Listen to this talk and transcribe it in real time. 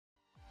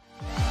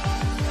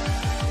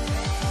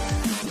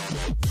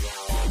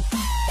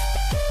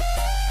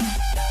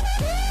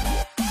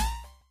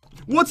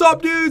What's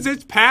up, dudes?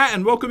 It's Pat,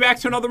 and welcome back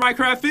to another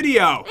Minecraft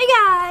video. Hey,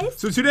 guys.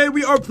 So today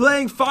we are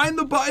playing Find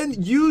the Button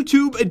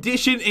YouTube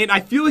edition, and I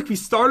feel like we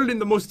started in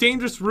the most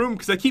dangerous room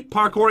because I keep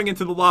parkouring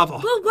into the lava.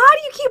 Well, why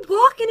do you keep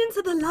walking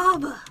into the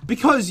lava?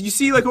 Because you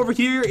see, like over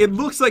here, it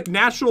looks like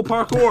natural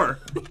parkour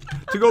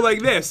to go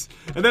like this,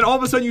 and then all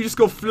of a sudden you just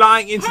go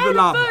flying into the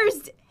lava.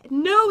 First,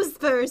 nose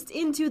first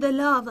into the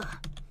lava.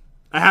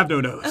 I have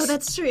no nose. Oh,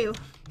 that's true.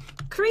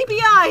 Creepy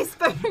eyes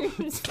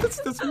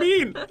first. That's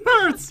mean. It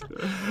hurts.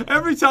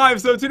 Every time.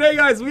 So today,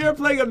 guys, we are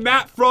playing a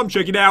map from,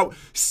 check it out,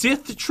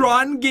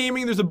 Sithtron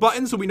Gaming. There's a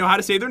button so we know how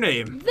to say their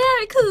name.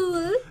 Very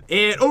cool.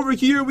 And over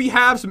here we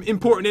have some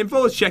important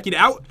info. Let's check it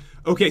out.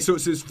 Okay, so it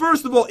says,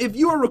 first of all, if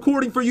you are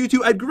recording for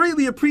YouTube, I'd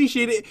greatly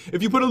appreciate it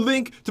if you put a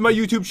link to my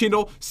YouTube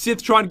channel,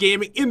 Sithtron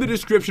Gaming, in the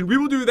description. We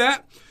will do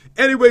that.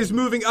 Anyways,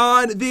 moving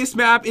on, this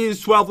map is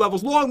 12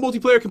 levels long,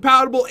 multiplayer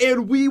compatible,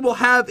 and we will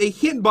have a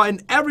hint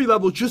button every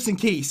level just in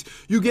case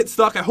you get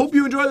stuck. I hope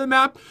you enjoy the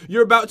map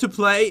you're about to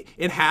play,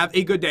 and have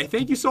a good day.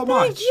 Thank you so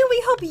much. Thank you.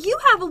 We hope you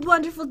have a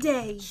wonderful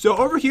day. So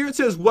over here it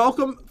says,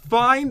 welcome,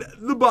 Find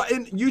the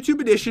Button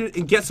YouTube edition,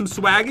 and get some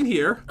swag in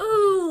here.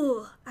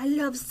 Ooh, I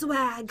love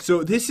swag.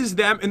 So this is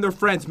them and their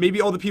friends, maybe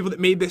all the people that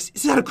made this.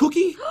 Is that a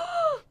cookie?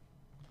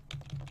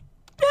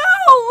 No!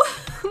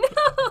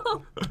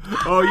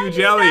 Oh, you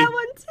jelly. I need that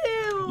one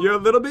too. You're a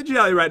little bit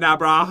jelly right now,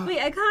 brah. Wait,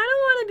 I kind of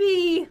want to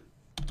be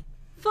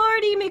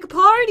Farty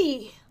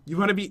McParty. You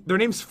want to be, their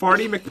name's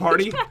Farty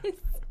McParty? Yes.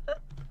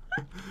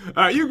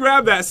 Alright, you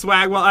grab that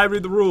swag while I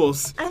read the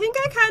rules. I think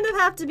I kind of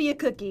have to be a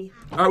cookie.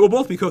 Alright, we'll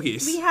both be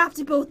cookies. We have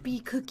to both be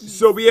cookies.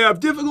 So we have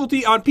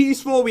difficulty on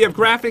peaceful, we have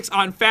graphics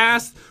on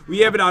fast, we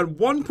have it on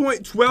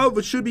 1.12,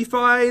 which should be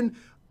fine.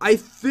 I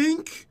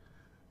think...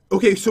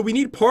 Okay, so we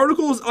need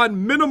particles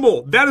on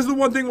minimal. That is the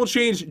one thing we'll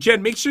change.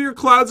 Jen, make sure your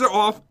clouds are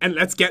off, and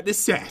let's get this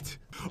set.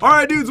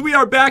 Alright, dudes, we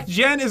are back.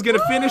 Jen is going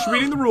to finish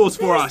reading the rules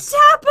for us.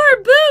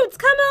 Tapper boots,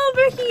 come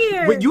over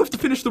here. Wait, you have to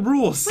finish the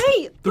rules.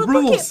 Wait, the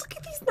rules. Look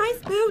at these nice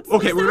boots.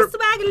 Okay, they're so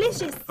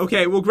swagalicious.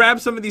 Okay, we'll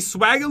grab some of these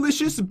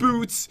swagalicious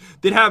boots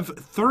that have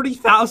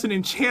 30,000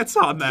 enchants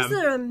on them. These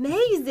are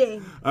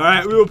amazing.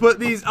 Alright, we will put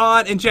these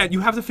on, and Jen,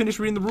 you have to finish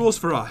reading the rules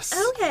for us.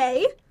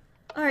 Okay.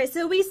 Alright,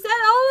 so we set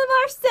all of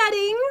our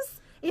settings.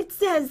 It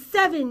says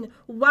 7.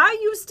 Why are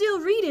you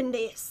still reading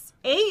this?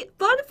 8.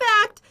 Fun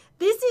fact,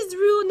 this is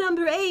rule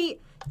number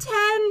 8.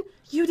 10.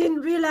 You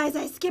didn't realize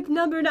I skipped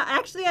number 9.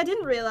 Actually, I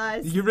didn't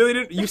realize. You really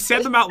didn't? You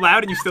said them out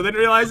loud and you still didn't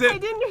realize it? I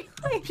didn't realize.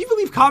 People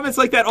leave comments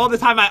like that all the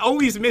time. I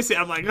always miss it.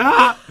 I'm like,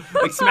 ah!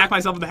 Like smack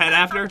myself in the head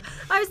after. Alright,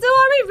 so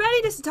are we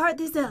ready to start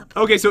this up?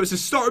 Okay, so it's a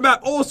start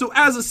map. Also,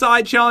 as a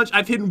side challenge,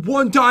 I've hidden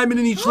 1 diamond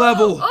in each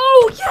level.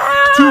 Oh,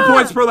 yeah! 2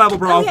 points per level,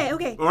 bro.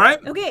 Okay.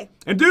 Alright? Okay.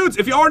 And dudes,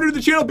 if you are new to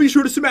the channel, be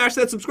sure to smash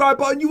that subscribe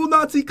button. You will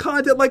not see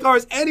content like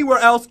ours anywhere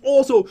else.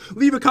 Also,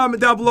 leave a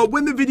comment down below.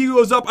 When the video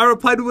goes up, I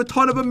reply to a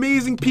ton of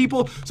amazing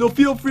people. So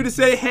feel free to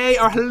say hey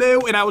or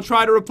hello, and I will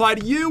try to reply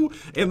to you.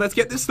 And let's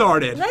get this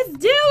started. Let's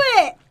do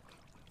it!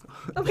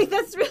 Oh wait,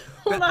 that's really,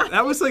 hold on.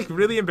 That was like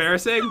really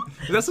embarrassing.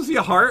 Is that supposed to be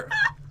a heart?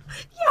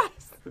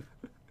 Yes!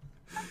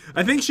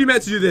 I think she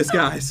meant to do this,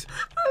 guys.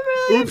 I'm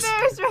really Oops.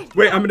 embarrassed right now.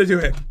 Wait, I'm gonna do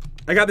it.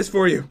 I got this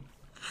for you.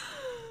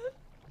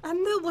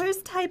 I'm the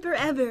worst typer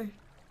ever.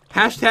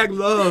 Hashtag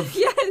love.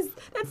 Yes,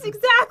 that's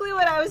exactly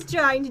what I was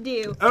trying to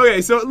do.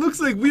 Okay, so it looks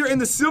like we are in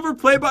the silver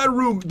play button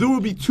room. There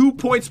will be 2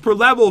 points per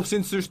level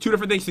since there's 2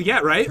 different things to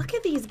get, right? Look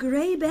at these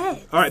gray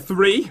beds. Alright,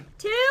 3,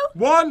 2,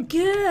 1.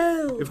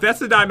 go. If that's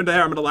the diamond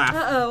there, I'm gonna laugh.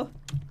 Uh-oh.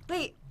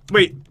 Wait.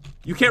 Wait,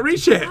 you can't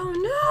reach it. Oh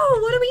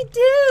no, what do we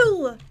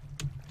do?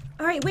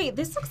 Alright, wait,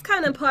 this looks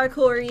kind of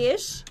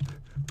parkour-ish.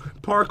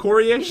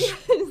 Parkour-ish?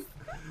 Yes.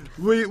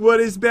 Wait, what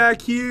is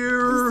back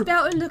here? This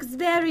mountain looks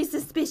very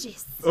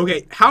suspicious.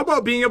 Okay, how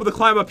about being able to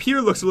climb up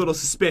here looks a little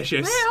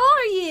suspicious. Where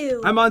are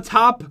you? I'm on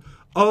top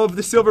of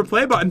the silver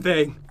play button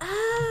thing.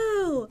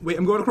 Oh. Wait,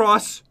 I'm going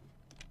across.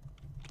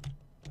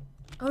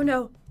 Oh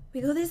no.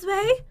 We go this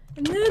way,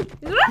 and then...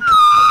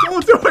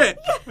 Don't do it!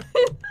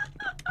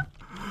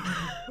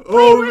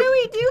 Wait, what do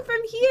we do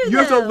from here, You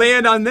have to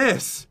land on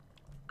this.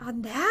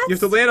 On that? You have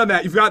to land on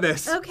that. You've got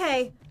this.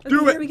 Okay.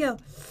 Do it. Here we go.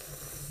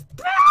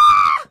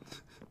 Ah!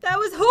 That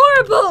was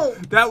horrible.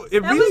 That Was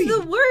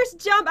the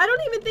worst jump. I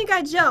don't even think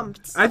I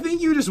jumped. I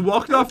think you just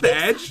walked off the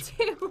edge. So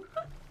too.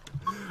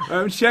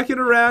 I'm checking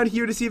around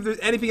here to see if there's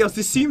anything else.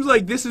 This seems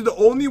like this is the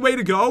only way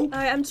to go.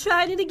 Alright, I'm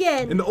trying it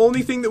again. And the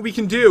only thing that we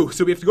can do.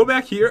 So we have to go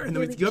back here, and then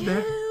we have to go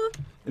back.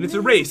 And it's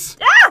a race.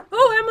 Ah!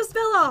 Oh, I almost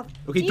fell off.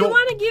 Okay, do you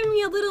want to give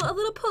me a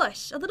little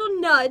push? A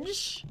little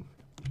nudge?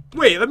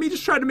 Wait, let me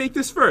just try to make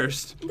this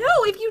first. No,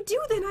 if you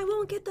do, then I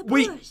won't get the push.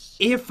 Wait,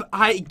 if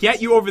I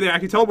get you over there, I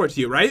can teleport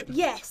to you, right?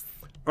 Yes.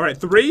 Alright,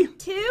 3,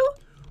 2,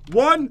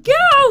 1,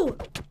 go!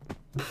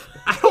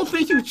 I don't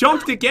think you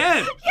jumped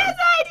again. Yes,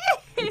 I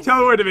did.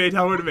 Teleport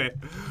to me.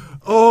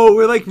 Oh,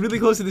 we're like really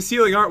close to the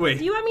ceiling, aren't we?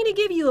 Do you want me to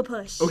give you a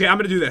push? Okay, I'm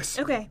gonna do this.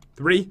 Okay.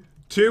 3,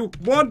 2,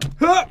 1.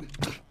 Huh!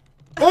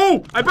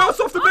 Oh, I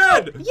bounced off the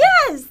bed.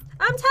 Yes,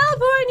 I'm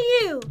teleporting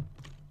you.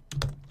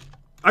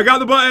 I got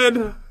the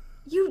button.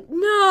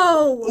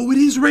 No. Oh, it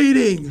is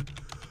raining.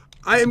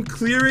 I am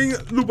clearing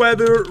the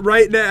weather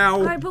right now.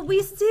 All right, but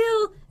we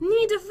still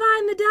need to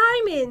find the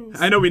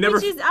diamonds. I know, we never...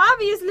 Which is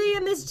obviously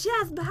in this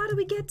chest, but how do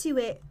we get to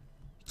it?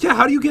 Yeah,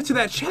 how do you get to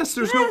that chest?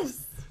 There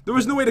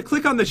was no way to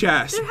click on the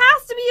chest. There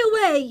has to be a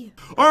way.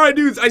 All right,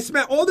 dudes, I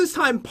spent all this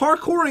time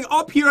parkouring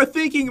up here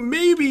thinking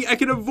maybe I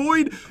can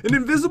avoid an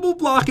invisible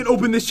block and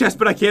open this chest,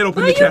 but I can't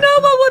open the chest. But you know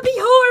what would be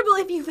horrible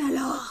if you fell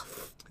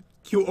off?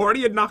 You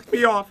already had knocked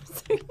me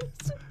off.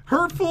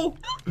 Hurtful.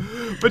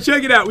 But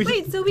check it out.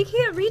 Wait, so we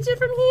can't reach it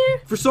from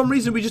here? For some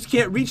reason, we just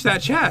can't reach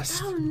that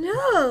chest. Oh,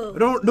 no. I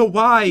don't know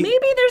why.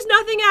 Maybe there's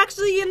nothing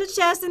actually in the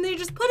chest and they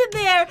just put it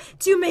there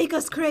to make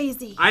us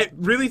crazy. I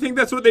really think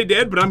that's what they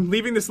did, but I'm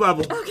leaving this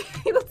level.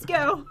 Okay, let's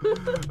go.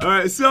 All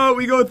right, so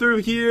we go through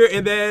here,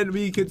 and then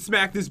we can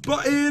smack this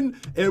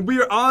button, and we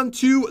are on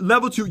to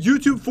level 2,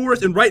 YouTube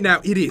Forest, and right now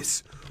it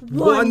is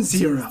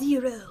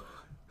 1-0.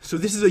 So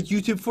this is a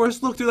YouTube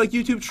forest. Look, they're like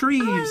YouTube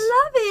trees. I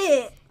love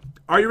it.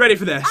 Are you ready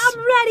for this? I'm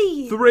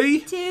ready.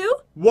 3, 2,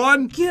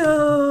 1,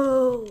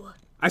 go.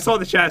 I saw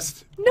the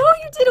chest. No,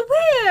 you didn't.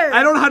 Where?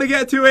 I don't know how to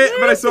get to it,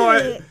 but I saw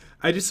is it.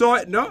 I just saw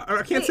it. No,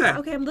 I can't say.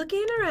 Okay, I'm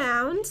looking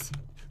around.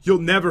 You'll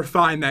never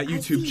find that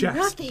YouTube I see chest.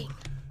 nothing.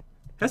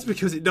 That's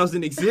because it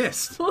doesn't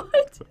exist.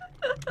 What?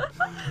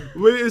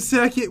 Wait a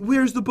second.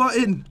 Where's the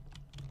button?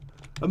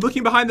 I'm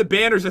looking behind the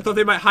banners. I thought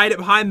they might hide it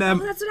behind them.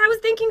 Oh, that's what I was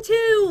thinking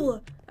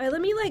too. All right,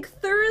 let me like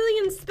thoroughly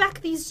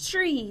inspect these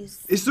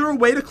trees. Is there a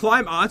way to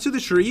climb onto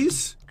the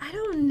trees? I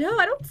don't know.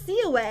 I don't see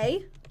a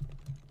way.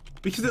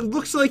 Because it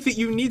looks like that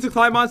you need to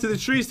climb onto the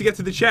trees to get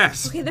to the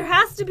chest. Okay, there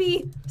has to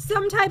be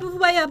some type of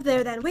way up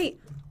there then. Wait.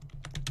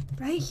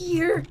 Right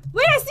here.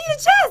 Wait, I see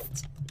the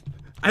chest!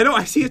 I know,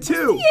 I see it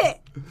too. I see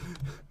it.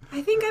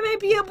 I think I might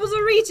be able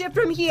to reach it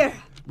from here.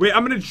 Wait,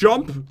 I'm gonna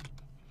jump.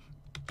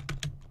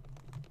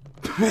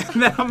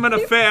 And then I'm gonna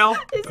fail.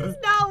 This is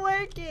not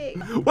working.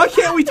 Why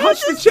can't we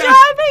touch the This chest? is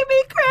driving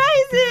me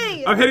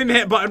crazy. I'm hitting the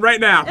hit button right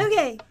now.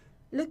 Okay.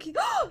 Looking.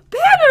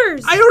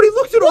 Banners! I already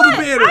looked at all the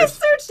banners. I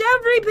searched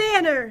every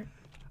banner.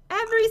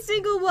 Every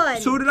single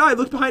one. So did I.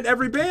 Look behind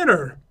every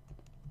banner.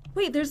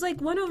 Wait, there's like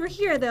one over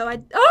here though.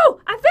 Oh,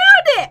 I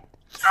found it!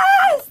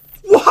 Yes!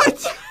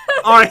 What?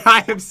 Alright,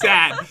 I am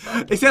sad.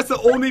 That's the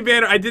only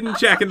banner I didn't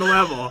check in the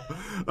level.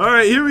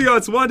 Alright, here we go.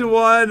 It's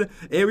 1-1.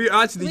 And we're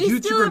on to the We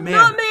still YouTuber have Manor.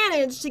 not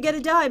managed to get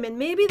a diamond.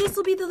 Maybe this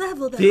will be the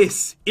level though.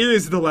 This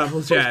is the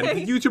level, Jen.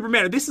 Okay. The YouTuber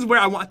Manor. This is where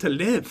I want to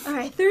live.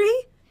 Alright,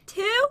 3,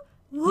 2,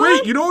 1.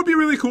 Wait, you know what would be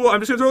really cool?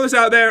 I'm just gonna throw this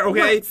out there,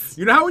 okay? What?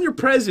 You know how when you're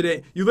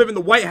president, you live in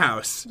the White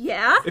House?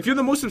 Yeah? If you're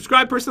the most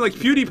subscribed person like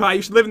PewDiePie,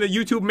 you should live in the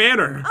YouTube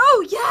Manor.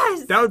 Oh,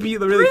 yes! That would be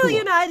really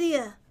Brilliant cool.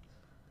 idea.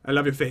 I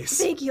love your face.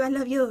 Thank you, I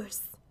love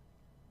yours.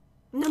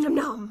 Nom nom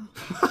nom.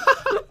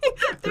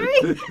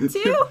 3,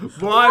 2, 1.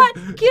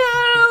 1,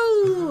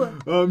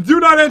 go!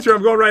 Do not enter.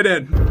 I'm going right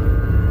in.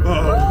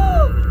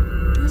 Uh-oh.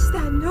 What's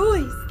that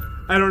noise?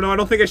 I don't know. I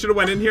don't think I should have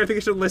went in here. I think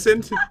I should have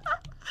listened.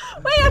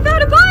 Wait, I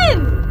found a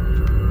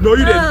button! No,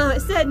 you didn't. Oh,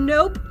 it said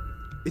nope.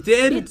 It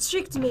did? It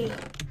tricked me.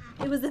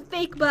 It was a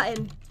fake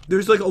button.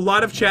 There's like a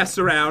lot of chests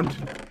around.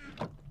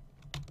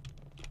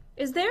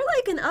 Is there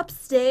like an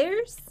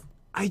upstairs?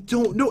 I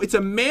don't know. It's a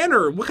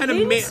manor. What kind of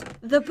man?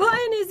 The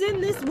button is in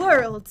this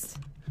world.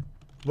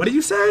 What did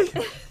you say?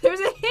 There's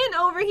a hint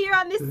over here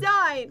on this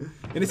sign.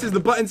 And it says the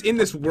button's in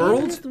this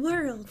world? In this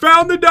world.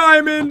 Found the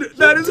diamond.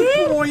 That is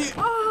did? a point.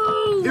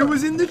 Oh. It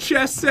was in the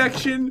chest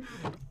section.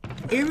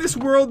 In this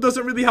world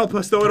doesn't really help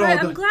us though at all.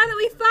 I'm glad that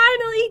we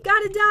finally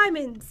got a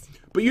diamond.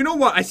 But you know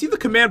what? I see the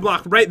command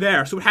block right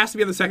there, so it has to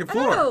be on the second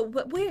floor. Oh,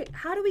 but where?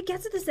 How do we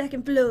get to the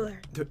second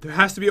floor? There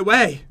has to be a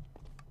way.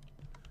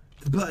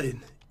 The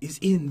button is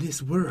in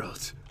this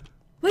world.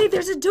 Wait,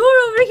 there's a door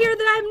over here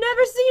that I've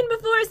never seen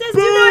before. It says,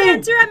 "Do not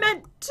enter." I'm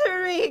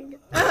entering.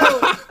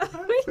 Oh.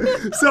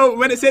 So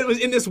when it said it was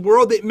in this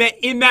world, it meant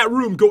in that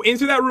room. Go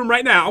into that room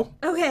right now.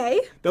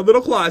 Okay. That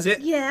little closet.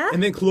 Yeah.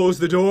 And then close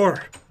the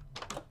door.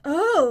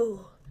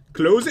 Oh.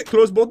 Close it.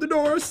 Close both the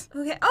doors.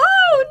 Okay.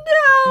 Oh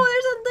no!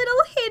 There's a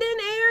little hidden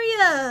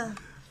area.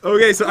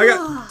 Okay, so I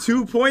got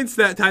 2 points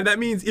that time. That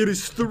means it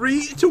is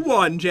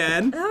 3-1,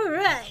 Jen. All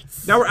right.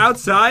 Now we're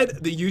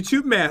outside the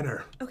YouTube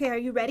Manor. Okay, are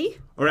you ready?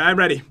 All right, I'm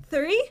ready.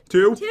 3,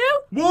 2,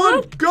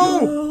 1, go!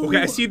 go!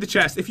 Okay, I see the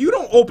chest. If you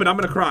don't open, I'm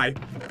gonna cry.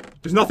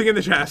 There's nothing in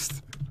the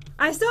chest.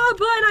 I saw a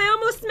button. I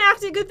almost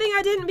smacked it. Good thing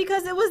I didn't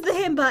because it was the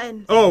hint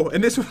button. Oh,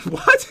 and this one,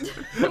 what?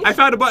 I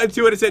found a button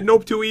too and it said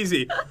nope, too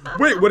easy.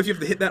 Wait, what if you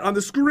have to hit that on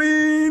the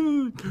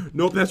screen?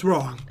 Nope, that's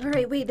wrong. All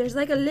right, wait. There's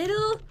like a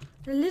little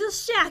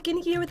shack in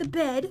here with a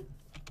bed.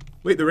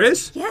 Wait, there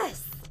is?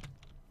 Yes.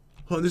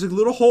 Hold on, there's a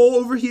little hole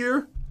over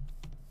here.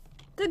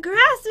 The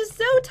grass is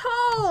so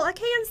tall. I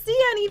can't see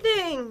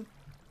anything.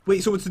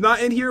 Wait, so it's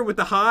not in here with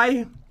the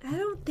high? I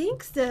don't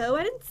think so.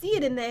 I didn't see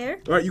it in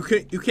there. All right, you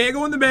can't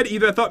go in the bed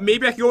either. I thought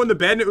maybe I could go in the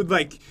bed and it would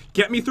like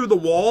get me through the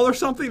wall or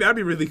something. That'd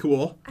be really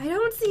cool. I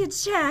don't see a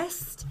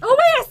chest. Oh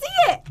wait, I see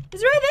it.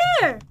 It's right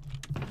there.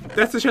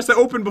 That's the chest I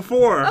opened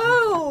before.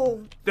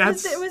 Oh.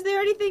 That's Was there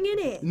anything in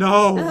it?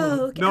 No.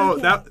 Oh, okay, no,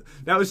 okay.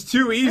 that was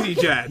too easy,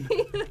 Jen.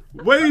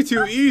 Way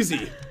too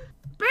easy.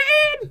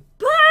 Button,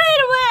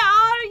 where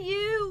are you?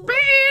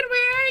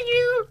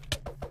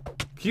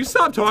 Can you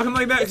stop talking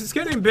like that? It's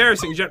getting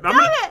embarrassing, Jen.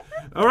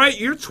 All right,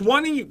 you're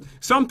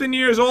 20-something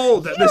years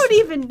old. You don't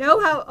even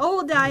know how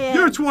old I am.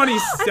 You're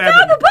 27. I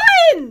found the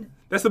button!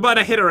 That's the button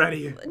I hit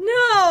already.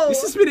 No.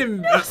 This has been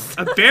an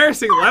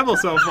embarrassing level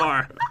so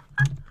far.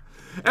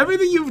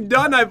 Everything you've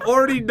done, I've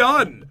already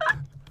done.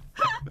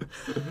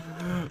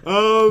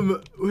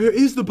 Where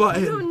is the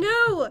button? I don't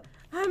know.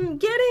 I'm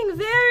getting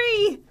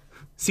very...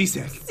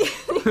 seasick.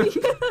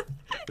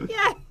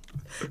 Yeah,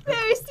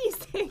 very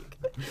seasick.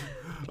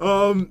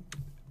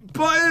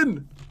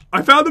 Button!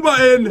 I found the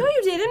button! No,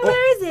 you didn't.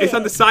 Where is it? It's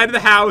on the side of the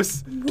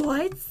house.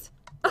 What?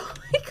 Oh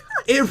my god.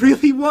 It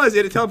really was.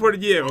 It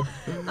teleported you.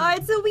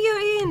 Alright, so we are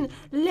in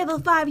level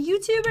 5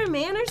 YouTuber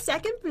Manor,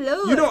 2nd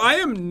floor. You know, I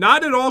am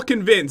not at all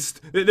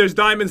convinced that there's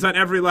diamonds on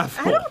every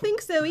level. I don't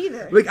think so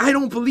either. Like, I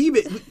don't believe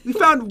it. We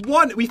found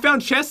one. We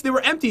found chests. They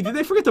were empty. Did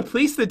they forget to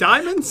place the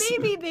diamonds?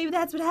 Maybe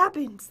that's what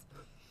happens.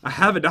 I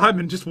have a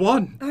diamond. Just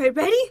one. Alright,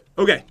 ready?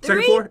 Okay, second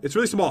 3, floor. It's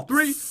really small.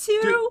 3,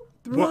 2,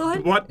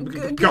 1.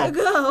 What?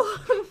 Go.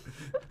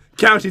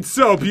 Counted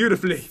so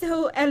beautifully.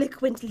 So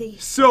eloquently.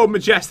 So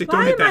majestic. Don't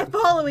Why hit am I that.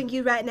 following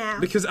you right now?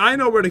 Because I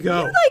know where to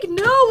go. You like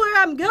know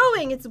where I'm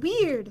going. It's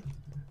weird.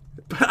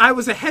 But I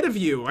was ahead of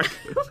you.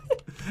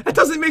 That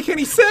doesn't make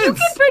any sense. You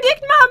can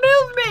predict my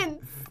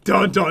movements.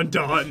 Dun dun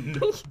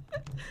dun.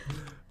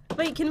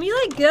 Wait, can we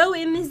like go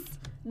in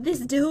this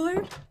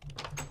door?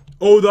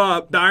 Oh,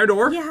 the iron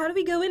door? Yeah, how do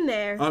we go in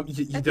there? You I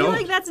don't? feel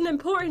like that's an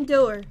important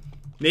door.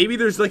 Maybe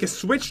there's like a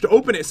switch to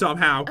open it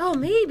somehow. Oh,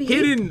 maybe.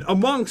 Hidden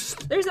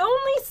amongst. There's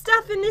only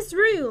stuff in this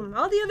room.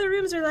 All the other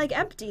rooms are like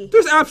empty.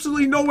 There's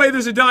absolutely no way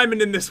there's a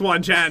diamond in this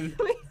one, Jen.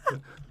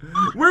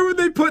 Where would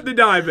they put the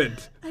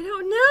diamond? I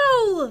don't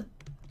know.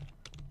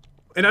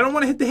 And I don't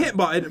want to hit the hit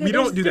button. Okay, We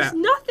don't do There's that.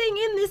 nothing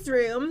in this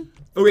room.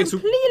 Okay, It's so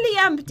completely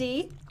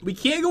empty. we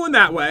can't go in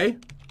that way.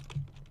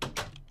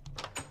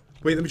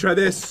 Wait, let me try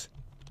this.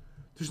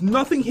 There's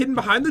nothing hidden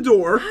behind the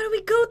door. How do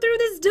we go through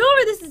this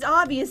door? This is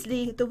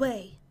obviously the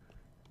way.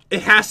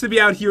 It has to be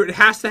out here. It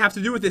has to have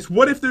to do with this.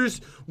 What if there's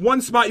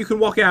one spot you can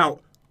walk out?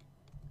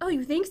 Oh,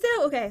 you think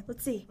so? Okay,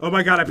 let's see. Oh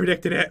my god, I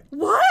predicted it.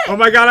 What? Oh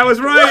my god, I was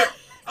right. What?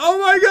 Oh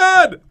my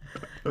god.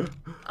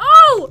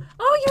 Oh,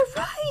 you're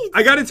right.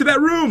 I got into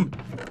that room.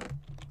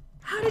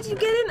 How did you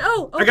get in?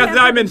 Oh, okay, I got the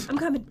diamond. I'm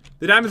coming.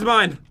 The diamond's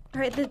mine.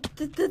 All right, the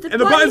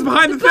And the button's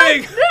behind the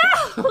thing.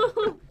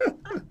 thing.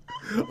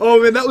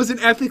 Oh man, that was an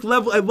epic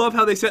level. I love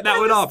how they set that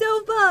one up.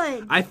 So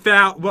fun. I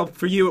found, well,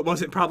 for you it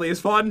wasn't probably as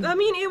fun. I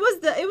mean, it was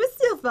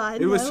still fun.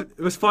 It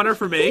was funner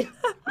for me.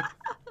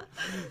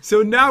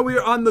 So now we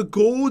are on the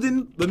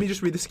golden, let me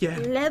just read this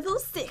again. Level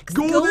 6.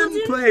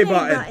 Golden play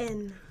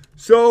button.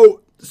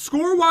 So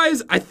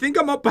score-wise, I think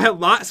I'm up by a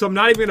lot, so I'm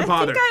not even gonna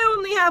bother. I think I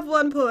only have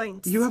 1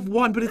 point. You have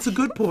 1, but it's a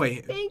good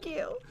point. Thank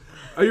you.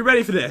 Are you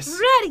ready for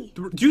this? Ready.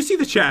 Do you see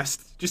the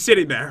chest just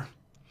sitting there,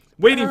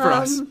 waiting for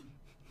us?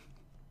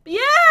 Yeah,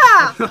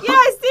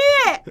 I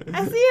see it.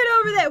 I see it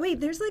over there. Wait,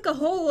 there's like a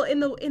hole in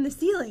the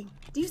ceiling.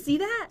 Do you see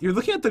that? You're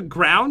looking at the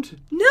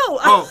ground? No,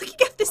 I'm looking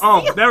at the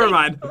ceiling. Oh, never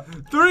mind.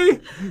 3,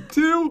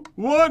 2,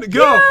 1, go.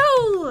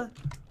 Go. All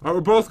right,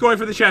 we're both going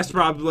for the chest,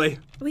 probably.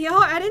 We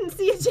are. I didn't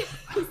see a chest.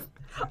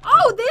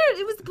 Oh, there.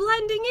 It was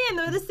blending in.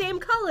 They're the same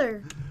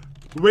color.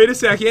 Wait a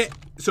second.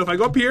 So if I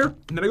go up here,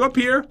 and then I go up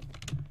here.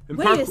 And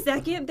Wait a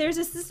second. There's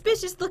a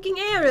suspicious looking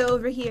arrow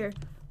over here,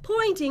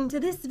 pointing to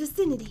this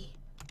vicinity.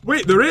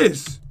 Wait, there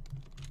is.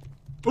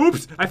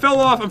 Oops, I fell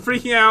off. I'm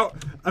freaking out.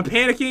 I'm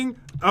panicking.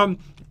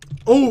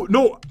 Oh,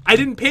 no, I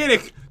didn't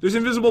panic. There's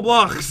invisible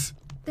blocks.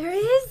 There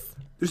is?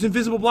 There's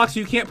invisible blocks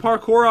you can't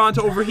parkour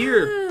onto over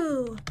here.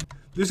 Oh.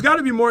 There's got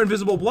to be more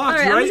invisible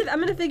blocks, All right, right? I'm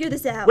gonna figure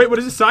this out. Wait, what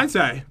does this sign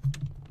say?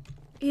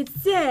 It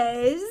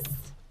says...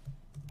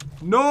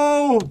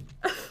 No!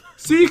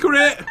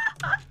 Secret!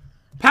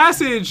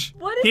 Passage!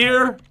 What is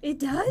here. It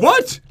does?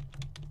 What?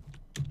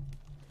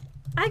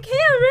 I can't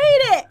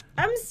read it!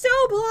 I'm so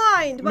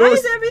blind! Why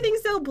is everything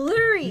so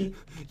blurry?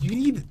 You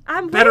need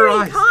I'm better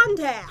wearing eyes.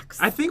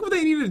 contacts. I think what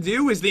they need to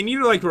do is they need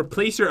to like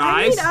replace your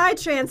I eyes. need eye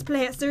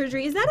transplant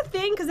surgery. Is that a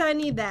thing? Because I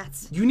need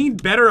that. You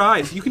need better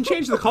eyes. You can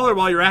change the color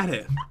while you're at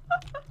it.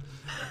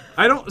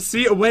 I don't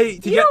see a way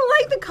to You get...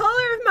 don't like the color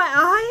of my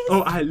eyes?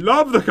 Oh, I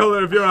love the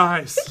color of your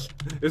eyes.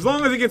 As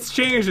long as it gets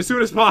changed as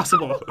soon as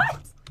possible.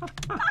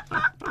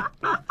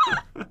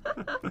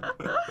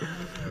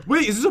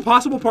 Wait, is this a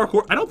possible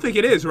parkour? I don't think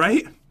it is,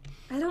 right?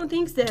 I don't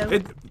think so.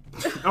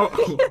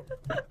 Oh,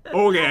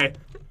 okay.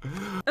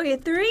 Okay,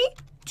 3,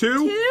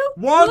 2,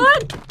 1,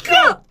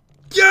 go!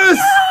 Yes!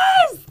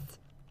 Yes!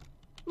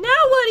 Now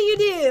what do you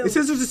do? It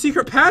says there's a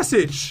secret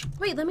passage.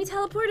 Wait, let me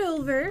teleport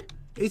over.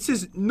 It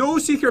says no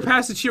secret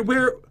passage here.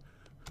 Where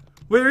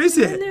is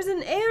it? And there's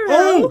an arrow.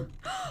 Oh!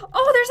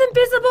 Oh, there's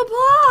invisible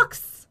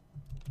blocks.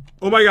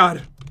 Oh my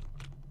god.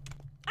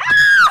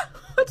 Ah!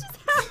 What just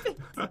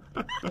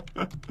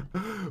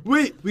happened?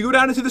 Wait, we go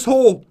down into this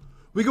hole.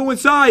 We go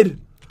inside.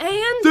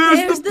 And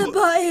there's the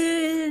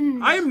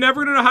button. I am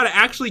never gonna know how to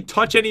actually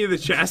touch any of the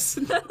chests.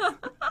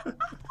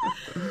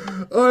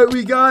 Alright,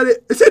 we got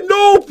it. It said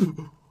nope!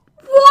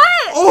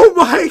 What? Oh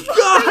my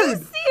god! Are you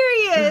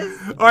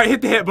is. All right,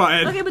 hit the hit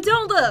button. Okay, but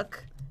don't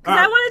look. Because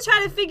I want to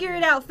try to figure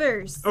it out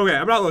first. Okay,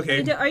 I'm not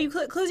looking. Are you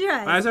close your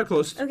eyes? My eyes are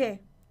closed. Okay.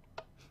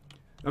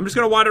 I'm just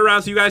gonna wander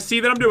around so you guys see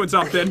that I'm doing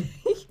something.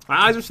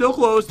 My eyes are still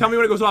closed. Tell me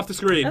when it goes off the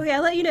screen. Okay,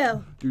 I'll let you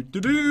know.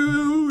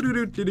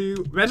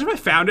 Imagine if I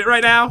found it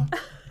right now.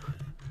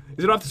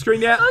 Is it off the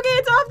screen yet? Okay,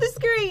 it's off the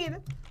screen.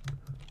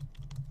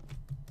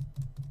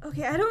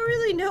 Okay, I don't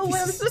really know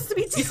what I'm supposed to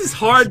be doing. This is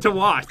hard to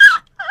watch.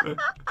 What am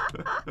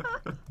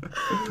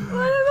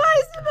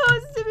I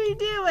supposed to be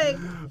doing?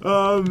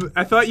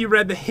 I thought you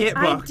read the hint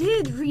book. I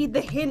did read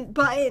the hint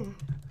button.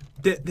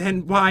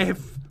 Then why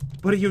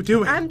what are you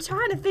doing? I'm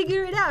trying to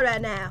figure it out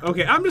right now.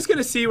 Okay, I'm just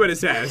gonna see what it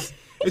says.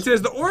 It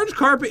says the orange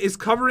carpet is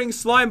covering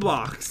slime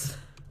blocks.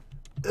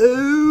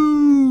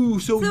 Oh,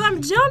 so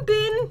I'm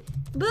jumping,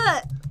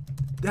 but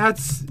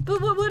that's. But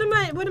what am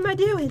I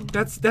doing?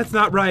 That's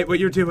not right. What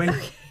you're doing.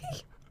 Okay.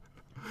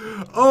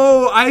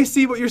 Oh, I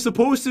see what you're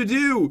supposed to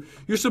do.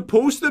 You're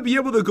supposed to be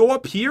able to go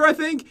up here, I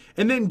think,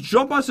 and then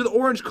jump onto the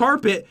orange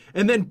carpet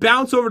and then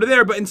bounce over to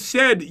there. But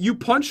instead, you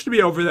punched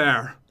me over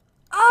there.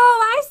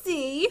 Oh, I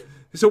see.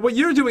 So what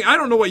you're doing, I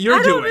don't know what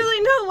you're doing. I don't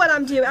really know what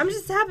I'm doing. I'm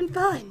just having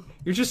fun.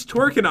 You're just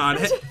twerking on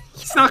it.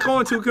 It's not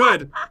going too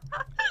good.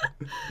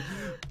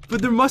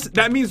 But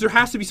that means there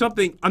has to be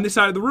something on this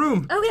side of the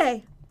room.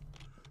 Okay.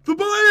 The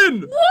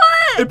button!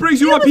 What? It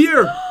brings you up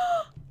here.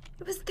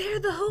 It was there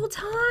the whole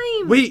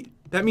time. Wait,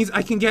 that means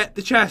I can get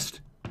the chest.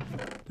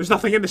 There's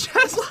nothing in the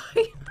chest.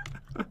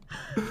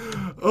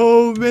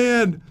 Oh,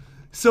 man.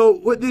 So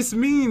what this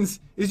means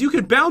is you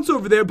could bounce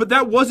over there, but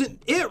that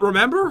wasn't it,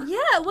 remember? Yeah,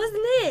 it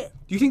wasn't it.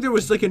 Do you think there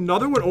was like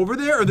another one over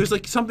there, or there's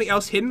like something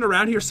else hidden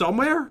around here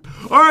somewhere?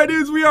 All right,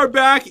 dudes, we are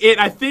back, and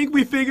I think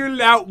we figured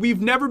it out. We've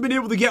never been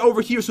able to get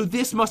over here, so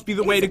this must be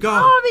the way to go.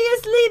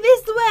 Obviously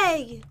this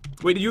way.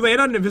 Wait, did you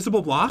land on an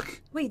invisible block?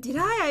 Wait, did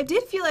I? I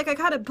did feel like I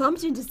kind of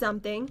bumped into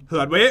something.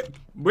 Hold on,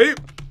 wait.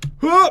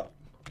 Huh.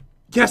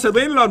 Yes, I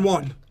landed on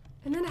one.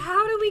 And then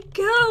how do we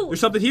go? There's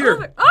something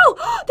here.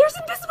 Oh, there's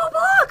invisible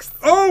blocks.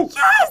 Oh.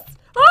 Yes.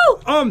 Oh.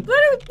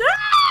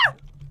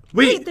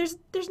 Wait, there's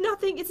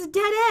nothing. It's a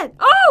dead end.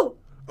 Oh.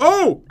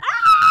 Oh.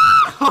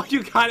 Oh,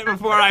 you got it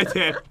before I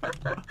did.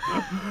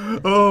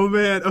 Oh,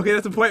 man. Okay,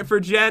 that's a point for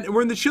Jen. And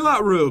we're in the chill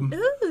out room.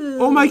 Ooh.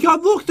 Oh, my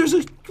God. Look, there's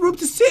a room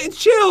to sit and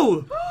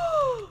chill.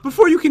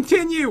 Before you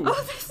continue.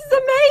 Oh, this is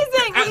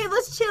amazing. Okay,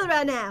 let's chill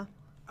right now.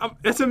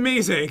 That's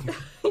amazing.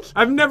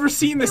 I've never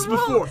seen this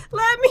before.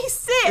 Let me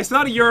sit. It's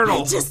not a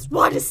urinal. I just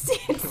want to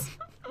sit.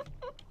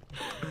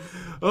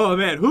 Oh,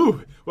 man.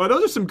 Whew. Well,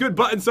 those are some good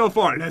buttons so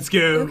far. Let's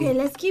go. Okay,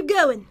 let's keep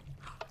going.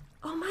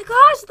 Oh, my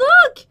gosh.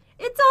 Look.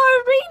 It's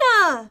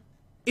our arena.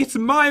 It's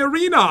my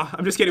arena.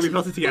 I'm just kidding. We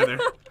built it together.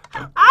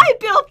 I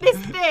built this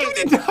thing. You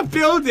did not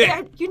build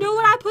it. You know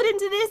what I put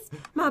into this?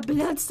 My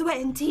blood,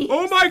 sweat, and tears.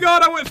 Oh my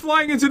God, I went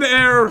flying into the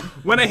air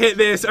when I hit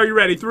this. Are you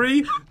ready?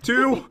 3,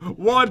 2,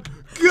 1,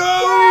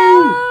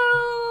 go!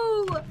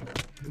 Whoa!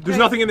 There's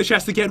nothing in the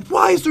chest again.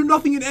 Why is there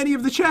nothing in any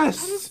of the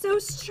chests? That is so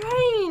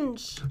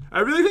strange. I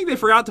really think they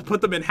forgot to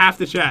put them in half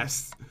the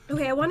chests.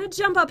 Okay, I want to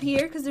jump up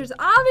here because there's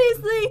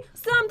obviously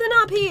something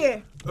up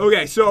here.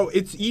 Okay, so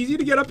it's easy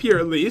to get up here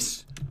at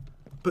least.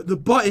 But the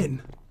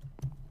button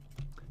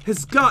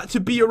has got to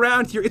be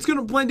around here. It's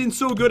gonna blend in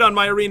so good on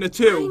my arena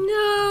too. I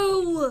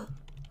know.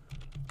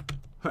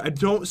 I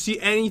don't see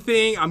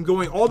anything. I'm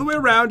going all the way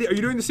around it. Are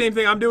you doing the same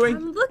thing I'm doing?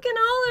 I'm looking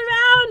all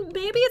around.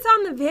 Maybe it's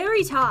on the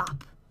very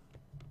top.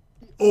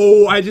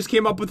 Oh, I just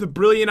came up with a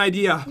brilliant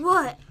idea.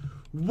 What?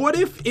 What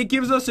if it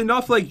gives us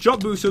enough like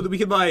jump boost so that we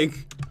can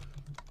like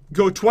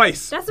go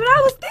twice? That's what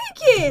I was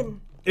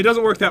thinking. It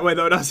doesn't work that way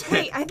though, does it?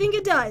 Wait, I think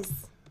it does.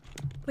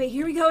 Wait,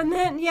 here we go, and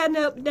then, yeah,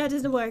 no, that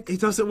doesn't work.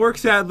 It doesn't work,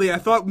 sadly. I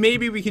thought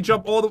maybe we could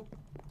jump all the...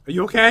 Are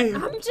you okay?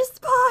 I'm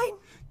just fine.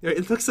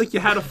 It looks like you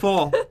had a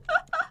fall.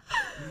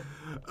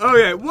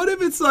 Okay, what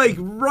if it's, like,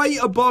 right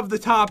above the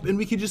top, and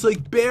we could just,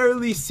 like,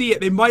 barely see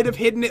it? They might have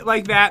hidden it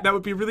like that. That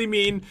would be really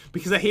mean,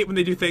 because I hate when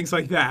they do things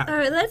like that. All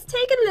right, let's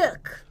take a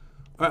look.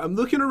 All right, I'm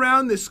looking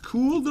around this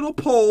cool little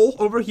pole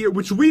over here,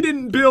 which we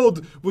didn't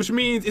build, which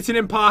means it's an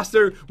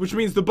imposter, which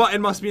means the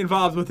button must be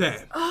involved with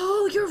it.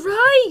 Oh, you're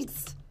right.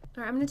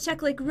 All right, I'm gonna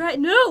check like right.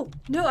 No,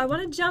 I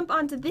want to jump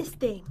onto this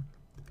thing.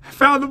 I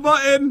found the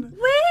button.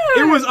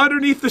 Where? It was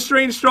underneath the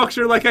strange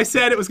structure, like I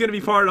said it was gonna be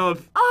part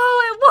of.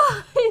 Oh, it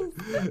was.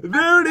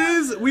 There it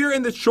is. We are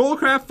in the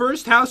Trollcraft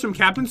first house from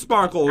Captain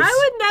Sparkles. I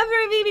would never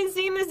have even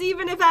seen this,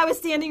 even if I was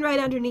standing right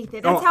underneath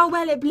it. That's how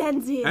well it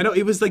blends in. I know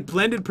it was like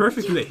blended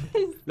perfectly,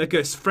 like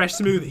a fresh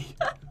smoothie.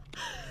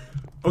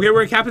 Okay,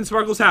 we're in Captain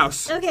Sparkles'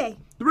 house. Okay.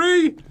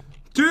 3,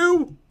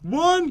 2,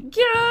 1.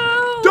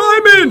 Go!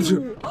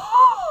 Diamond!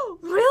 Oh,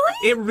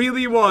 really? It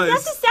really was.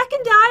 That's the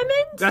second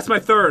diamond? That's my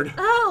third.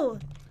 Oh,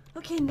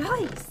 okay,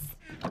 nice.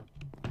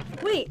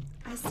 Wait,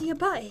 I see a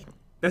button.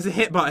 That's a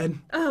hit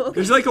button. Oh, okay.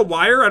 There's like a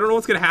wire. I don't know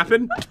what's gonna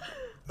happen.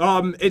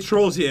 It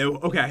trolls you.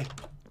 Okay.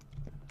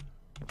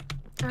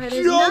 Alright,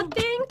 there's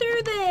nothing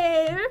through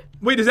there.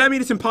 Wait, does that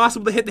mean it's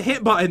impossible to hit the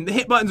hit button? The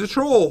hit button's a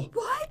troll.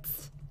 What?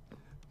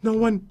 No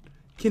one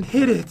can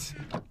hit it.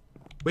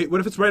 Wait,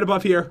 what if it's right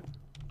above here?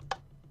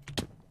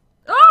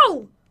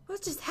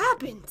 What just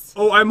happened?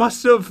 Oh, I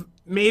must have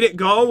made it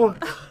go.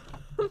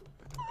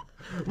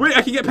 Wait,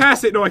 I can get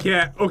past it. No, I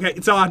can't. Okay,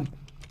 it's on.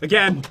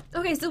 Again.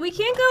 Okay, so we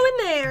can't go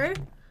in there.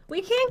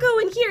 We can't go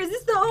in here. Is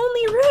this the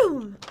only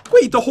room?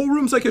 Wait, the whole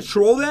room's like a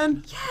troll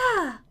then?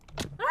 Yeah.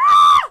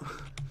 Ah!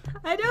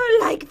 I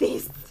don't like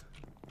this.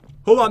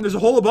 Hold on, there's a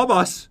hole above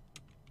us.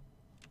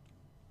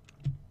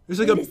 There's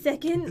like Wait a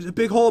second. There's a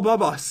big hole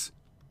above us.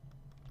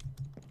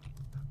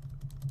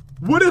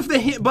 What if the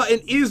hit button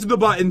is the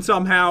button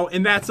somehow,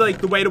 and that's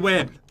like the way to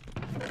win?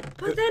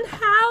 But then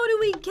how do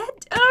we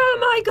get... Oh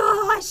my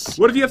gosh!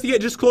 What if you have to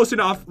get just close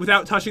enough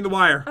without touching the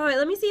wire? Alright,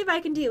 let me see if I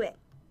can do it.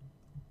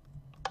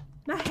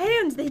 My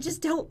hands, they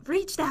just don't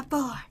reach that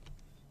far.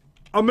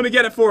 I'm gonna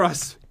get it for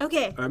us.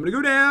 Okay. I'm gonna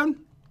go down.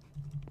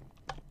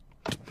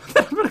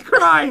 I'm gonna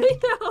cry. I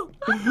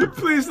know.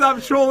 Please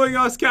stop trolling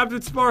us,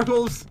 Captain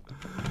Sparkles.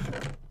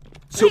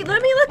 Wait,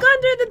 let me look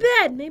under the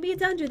bed. Maybe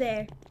it's under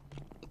there.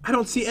 I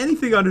don't see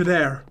anything under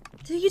there.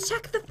 Do you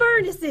check the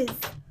furnaces?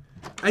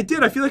 I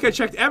did. I feel like I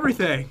checked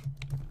everything.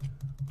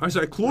 I'm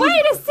sorry, close.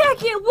 Wait a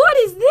second. What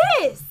is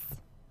this?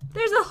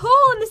 There's a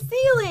hole in the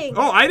ceiling.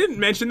 Oh, I didn't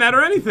mention that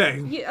or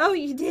anything.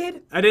 You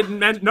did? I didn't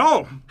mention.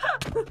 No.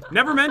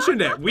 Never mentioned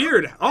it.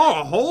 Weird.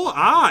 Oh, a hole?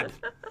 Odd.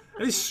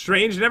 That is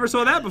strange. Never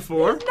saw that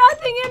before. There's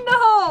nothing in the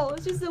hole.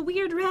 It's just a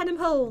weird random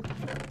hole.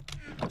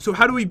 So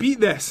how do we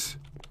beat this?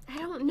 I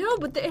don't know,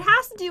 but it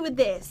has to do with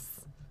this.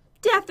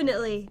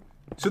 Definitely.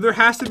 So there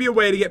has to be a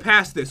way to get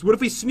past this. What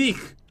if we sneak?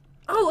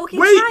 Oh, okay,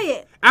 Wait! try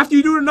it. After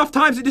you do it enough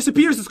times, it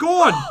disappears. It's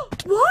gone.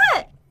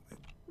 What?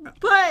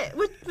 But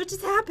what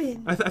just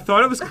happened? I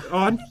thought it was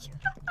on.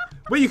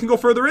 Wait, you can go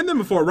further in than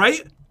before,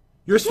 right?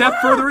 You're a step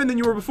further in than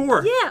you were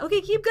before. Yeah, okay,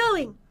 keep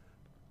going.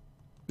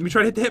 Let me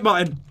try to hit the hit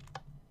button.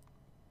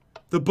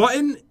 The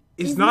button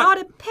is It's not...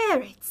 not a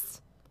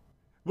parrot's.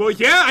 Well,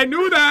 yeah, I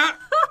knew that.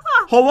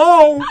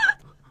 Hello.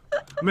 I'm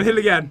gonna hit it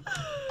again.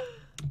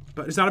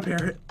 But it's not a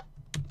parrot.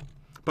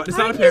 But it's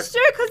not a Are you parrot.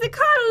 sure? Because it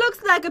kind of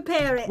looks like a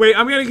parrot. Wait,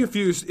 I'm getting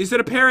confused. Is it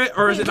a parrot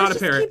or is it not a Let's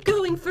parrot? just keep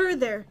going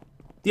further.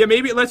 Yeah,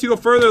 maybe it lets you go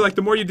further, like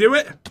the more you do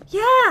it.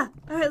 Yeah. All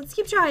right, let's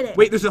keep trying it.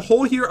 Wait, there's a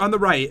hole here on the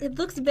right. It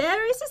looks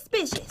very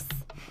suspicious.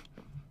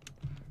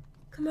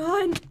 Come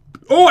on.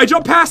 Oh, I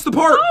jumped past the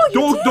part. Oh,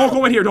 you did? Don't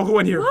go in here. Don't go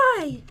in here.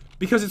 Why?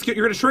 Because you're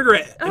gonna trigger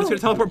it, and it's gonna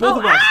teleport both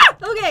of us. Ah!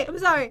 Okay, I'm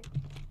sorry.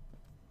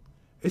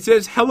 It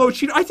says hello,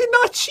 cheater. I did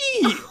not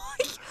cheat.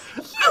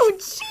 You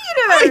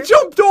cheater! I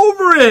jumped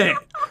over it.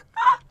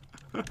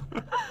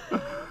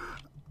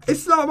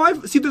 It's not my.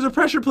 See, there's a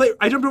pressure plate.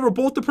 I jumped over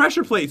both the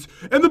pressure plates,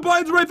 and the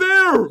button's right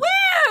there.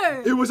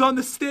 Where? It was on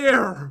the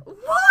stair.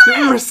 What? That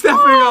we were stepping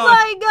on. Oh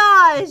my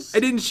gosh! I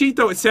didn't cheat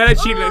though. It said I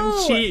cheated. I Oh.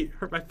 didn't cheat.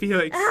 Hurt my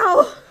feelings.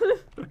 Ow!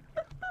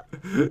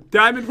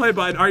 Diamond play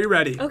button. Are you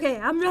ready? Okay,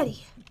 I'm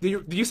ready.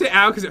 Did you say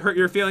ow because it hurt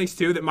your feelings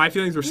too? That my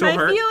feelings were so My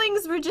hurt.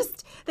 feelings were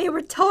just, they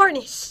were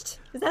tarnished.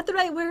 Is that the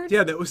right word?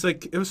 Yeah, that was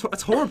like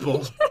That's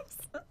horrible. Yes.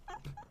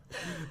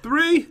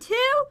 3, 2,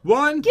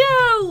 1,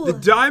 go! The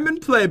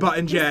diamond play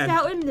button, Jen.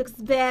 That one looks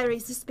very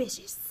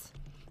suspicious.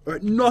 All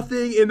right,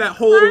 nothing in that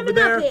hole over Climbing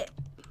there. up it.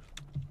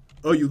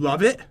 Oh, you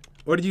love it?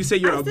 Or did you say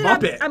you're I a said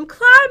muppet? I'm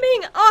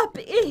climbing up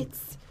it.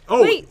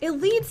 Oh. Wait, it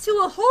leads to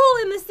a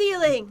hole in the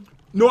ceiling.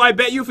 No, I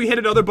bet you if we hit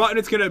another button,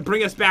 it's gonna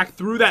bring us back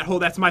through that hole.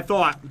 That's my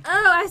thought.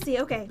 Oh, I see.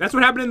 Okay. That's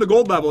what happened in the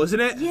gold level, isn't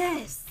it?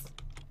 Yes.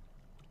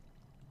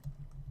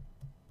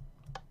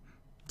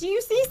 Do you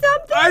see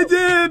something? I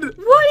did! What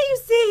do you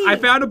see? I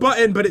found a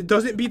button, but it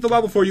doesn't beat the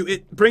level for you.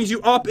 It brings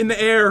you up in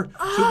the air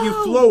so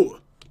you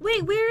float.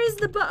 Wait, where is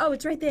the button? Oh,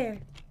 it's right there.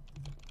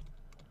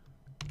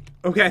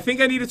 Okay, I think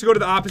I needed to go to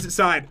the opposite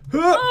side.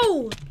 Huh!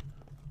 Oh!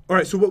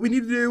 Alright, so what we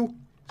need to do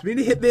is we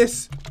need to hit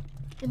this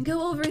And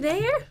go over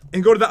there?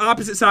 and go to the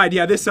opposite side.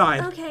 Yeah, this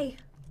side. Okay.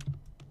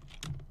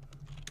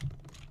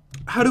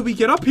 How do we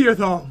get up here,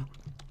 though?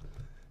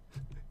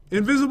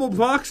 Invisible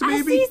box,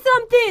 maybe? I see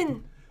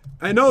something.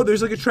 I know,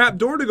 there's like a trap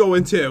door to go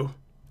into.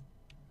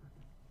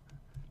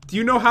 Do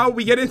you know how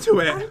we get into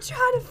it? I'm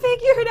trying to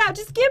figure it out.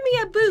 Just give me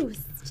a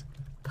boost.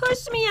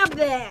 Push me up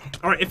there.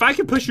 Alright, if I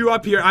can push you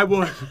up here, I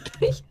would.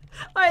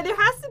 Alright, there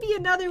has to be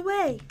another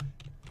way.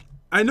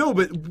 I know,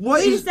 but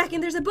what Wait a is...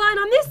 second, there's a button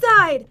on this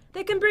side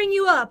that can bring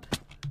you up.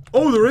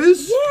 Oh, there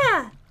is?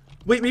 Yeah,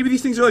 Wait, maybe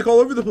these things are like all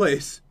over the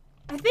place.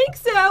 I think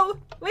so.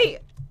 Wait,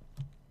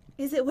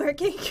 is it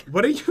working?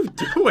 What are you doing?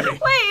 Wait,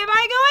 am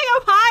I going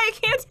up high? I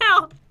can't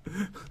tell.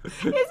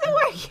 Is it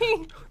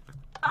working?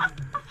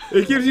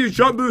 It gives you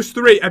jump boost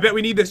 3. I bet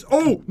we need this.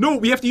 Oh, no,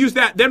 we have to use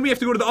that. Then we have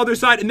to go to the other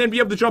side and then be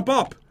able to jump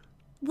up.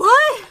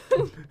 What?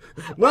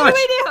 What Watch. do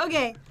we do?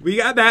 Okay. We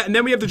got that, and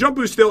then we have the jump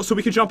boost still, so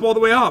we can jump all the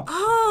way up.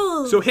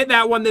 Oh. So hit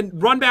that one, then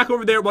run back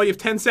over there while you have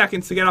 10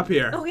 seconds to get up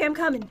here. Okay, I'm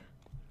coming.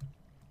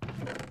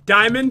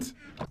 Diamond.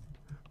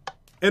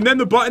 And then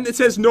the button that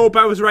says nope,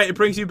 I was right. It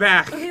brings you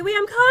back. Okay, wait,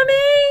 I'm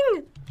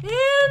coming.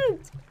 And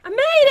I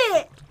made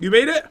it. You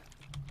made it?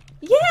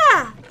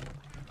 Yeah.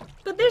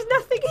 But there's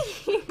nothing in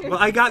here. Well,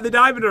 I got the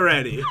diamond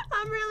already.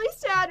 I'm really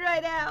sad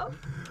right now.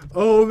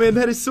 Oh, man,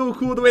 that is so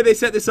cool the way they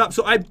set this up.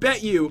 So I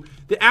bet you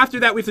that after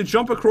that, we have to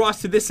jump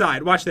across to this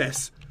side. Watch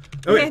this.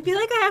 Okay, I feel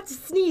like I have to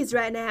sneeze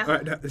right now. All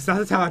right, no, it's not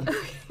the time.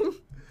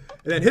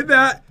 And then hit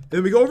that, and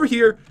then we go over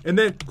here, and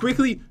then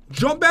quickly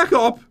jump back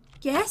up.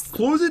 Yes.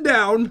 Close it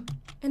down.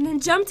 And then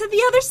jump to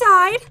the other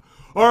side.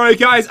 All right,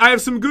 guys, I have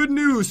some good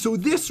news. So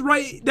this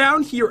right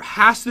down here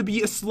has to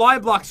be a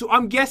slide block. So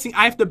I'm guessing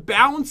I have to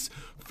bounce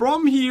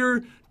from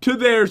here to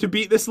there to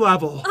beat this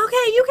level.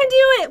 Okay, you can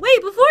do it.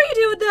 Wait, before you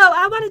do it, though,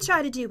 I want to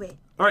try to do it.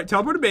 All right,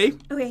 teleport to me.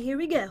 Okay, here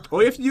we go. All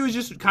you have to do is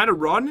just kind of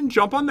run and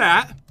jump on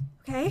that.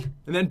 Okay.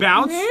 And then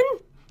bounce. And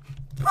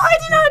then... I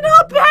did not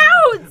know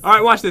bounce! All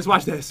right, watch this,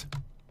 watch this.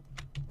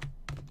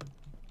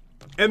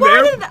 And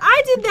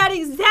I did that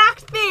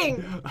exact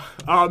thing.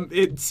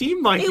 It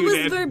seemed like you did.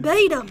 It was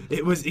verbatim.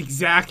 It was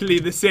exactly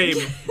the same,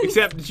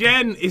 except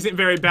Jen isn't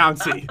very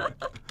bouncy.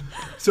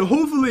 So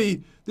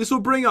hopefully this will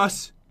bring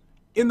us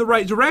in the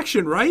right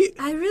direction, right?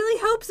 I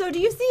really hope so. Do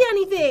you see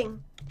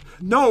anything?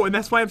 No, and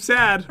that's why I'm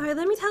sad. All right,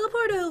 let me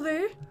teleport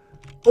over.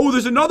 Oh,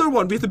 there's another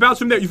one. We have to bounce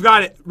from there. You've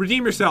got it.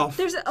 Redeem yourself.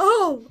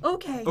 Oh,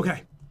 okay.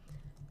 Okay.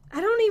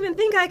 I don't even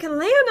think I can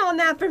land on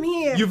that from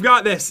here. You've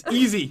got this.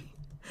 Easy.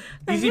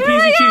 Easy Here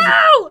peasy we cheesy.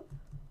 go!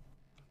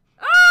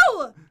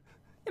 Oh!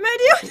 Am I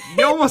doing it?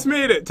 You almost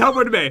made it.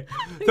 Teleport to me.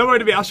 Teleport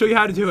to me. I'll show you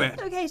how to do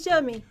it. Okay, show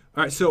me.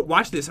 All right, so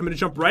watch this. I'm going to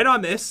jump right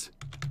on this.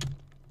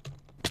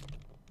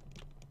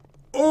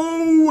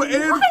 Oh,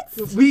 and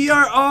What? we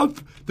are up.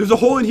 There's a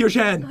hole in here,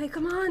 Jen. Okay,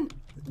 come on.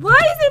 Why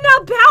is it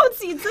not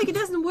bouncy? It's like it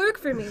doesn't work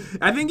for me.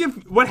 I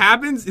think what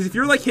happens is if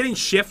you're like hitting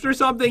shift or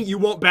something, you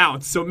won't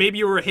bounce. So maybe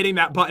you were hitting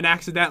that button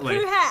accidentally.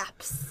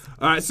 Perhaps.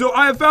 All right, so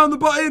I have found the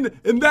button,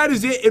 and that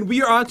is it. And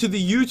we are on to the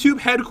YouTube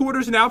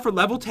headquarters now for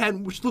level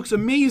 10, which looks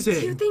amazing.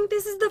 Do you think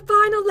this is the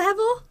final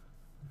level?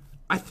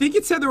 I think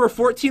it said there were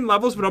 14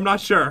 levels, but I'm not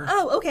sure.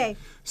 Oh, okay.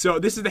 So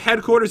this is the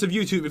headquarters of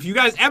YouTube. If you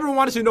guys ever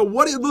wanted to know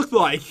what it looked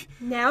like,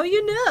 Now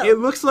you know. it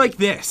looks like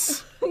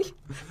this.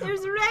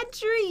 There's red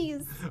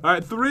trees. All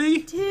right,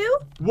 3, 2,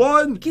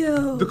 1,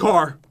 go. The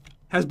car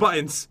has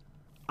buttons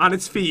on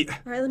its feet.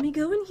 All right, let me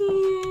go in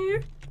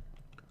here.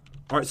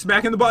 All right,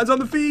 smacking the buttons on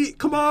the feet.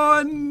 Come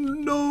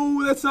on.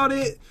 No, that's not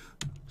it.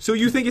 So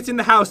you think it's in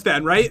the house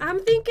then, right? I'm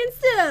thinking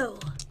so.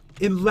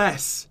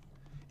 Unless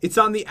it's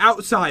on the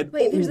outside.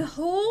 Wait, Oh. there's a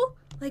hole,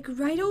 like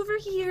right over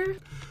here.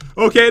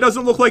 Okay, it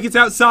doesn't look like it's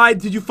outside.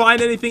 Did you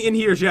find anything in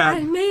here, I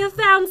Jack? may have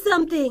found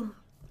something.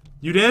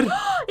 You did?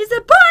 It's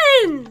a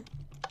button!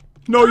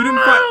 No, you didn't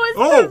Oh,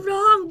 find. it's the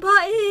wrong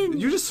button.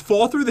 Did you just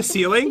fall through the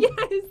ceiling?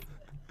 Yes.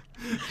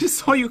 Just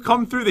saw you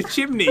come through the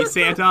chimney,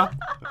 Santa.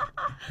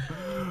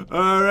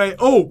 All right.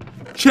 Oh,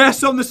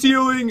 chest on the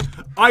ceiling.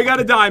 I got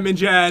a diamond,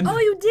 Jen. Oh,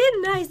 you did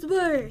nice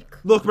work.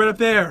 Look right up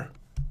there.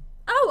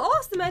 Oh,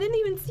 awesome. I didn't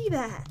even see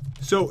that.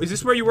 So, is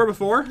this where you were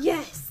before?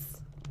 Yes.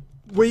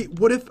 Wait,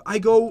 what if I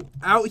go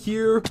out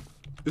here?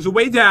 There's a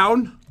way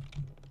down.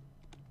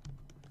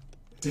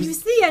 Do you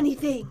see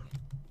anything?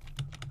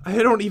 I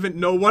don't even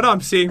know what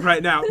I'm seeing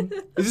right now. Is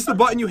this the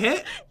button you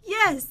hit?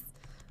 Yes.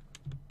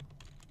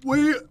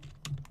 Wait.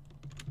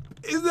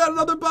 Is that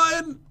another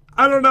button?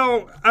 I don't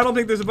know. I don't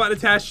think there's a button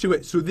attached to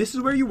it. So this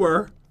is where you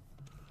were.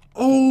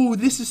 Oh,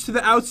 this is to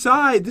the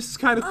outside. This is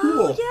kind of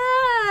cool.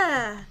 Oh,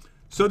 yeah.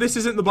 So this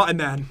isn't the button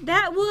then.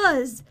 That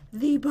was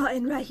the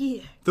button right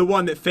here. The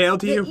one that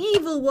failed The you?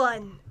 evil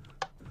one.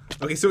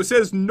 Okay, so it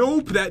says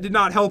nope, that did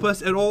not help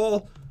us at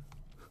all.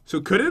 So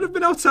could it have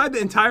been outside the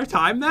entire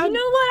time then? You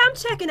know what? I'm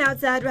checking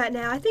outside right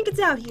now. I think it's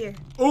out here.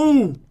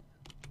 Oh,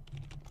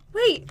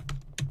 Wait.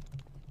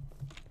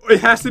 it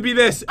has to be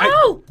this.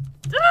 Oh!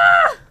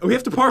 Ah! We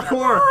have to Come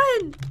parkour.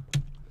 on!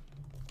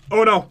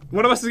 Oh no,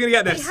 one of us is gonna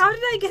get Wait, this. how did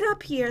I get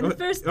up here in the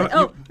first place? you-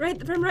 Oh,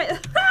 right from right. I'm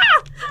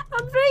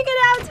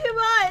freaking out too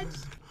much.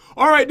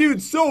 All right,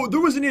 dude, so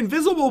there was an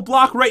invisible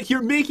block right here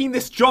making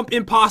this jump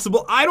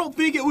impossible. I don't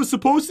think it was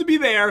supposed to be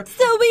there.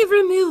 So we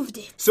removed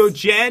it. So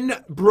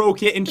Jen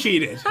broke it and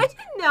cheated. I did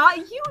not.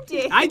 You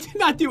did. I did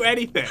not do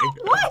anything.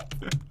 What?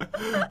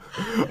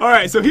 All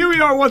right, so here we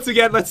are once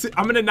again. Let's see.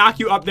 I'm going to knock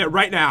you up there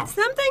right now.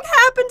 Something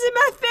happened to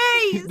my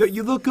face.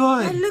 You look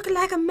I good. look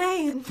like a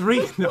man. 3,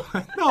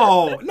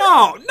 no.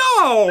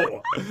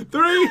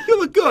 3, you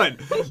look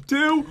good.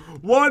 2,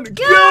 1,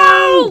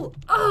 go!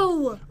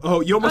 Oh!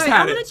 Oh, you almost Alright,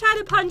 had I'm it. gonna try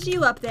to punch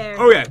you up there.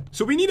 Okay,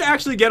 so we need to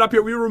actually get up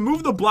here. We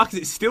removed the block. Is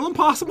it still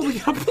impossible to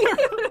get up there?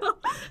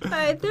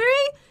 Alright, 3,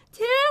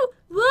 2,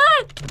 1,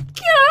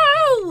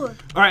 go!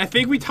 All right, I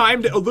think we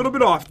timed it a little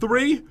bit off.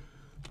 3,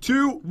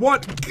 2,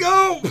 1,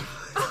 go!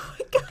 Oh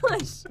my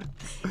gosh.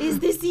 Is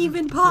this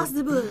even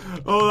possible?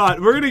 Hold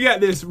on, we're gonna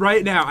get this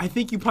right now. I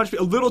think you punched me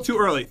a little too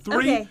early. 3,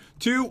 Okay.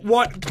 2,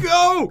 1,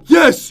 go!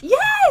 Yes!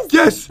 Yes!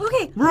 Yes!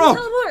 Okay, We're I'll up.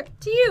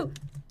 teleport to you.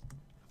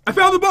 I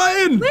found the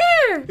button!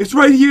 Where? It's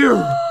right here!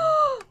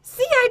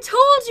 See, I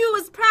told you it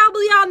was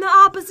probably on the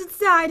opposite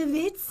side of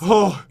it.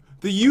 Oh,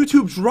 the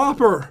YouTube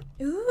dropper.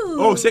 Ooh.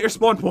 Oh, set your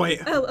spawn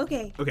point. Oh,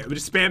 okay. Okay, we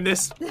just spam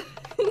this.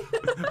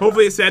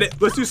 Hopefully it said it.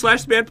 Let's do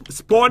 /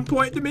 spawn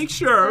point to make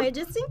sure. Alright,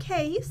 just in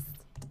case.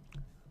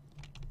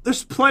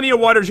 There's plenty of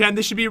water, Jen.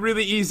 This should be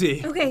really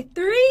easy. Okay,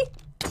 3,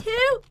 2,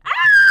 ah!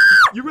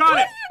 You got What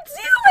it.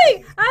 are you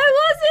doing? I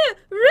wasn't.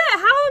 How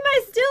am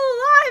I still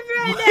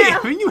alive right now?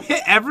 Haven't you hit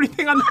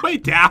everything on the way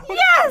down?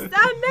 Yes,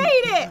 I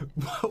made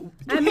it.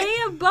 I may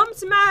have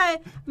bumped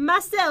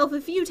myself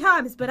a few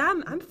times, but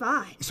I'm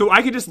fine. So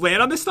I can just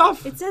land on this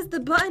stuff? It says the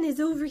button is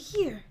over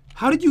here.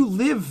 How did you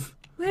live?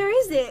 Where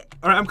is it?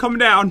 All right, I'm coming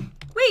down.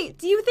 Wait,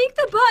 do you think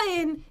the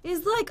button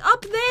is like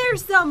up there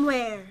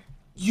somewhere?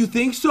 You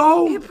think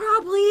so? It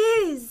probably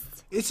is.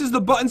 This is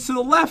the buttons to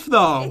the left,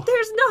 though.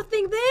 There's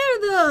nothing there,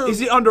 though.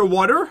 Is it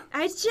underwater?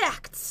 I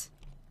checked.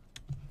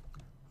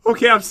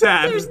 Okay, I'm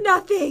sad. There's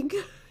nothing.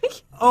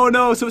 Oh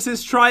no, so it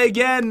says try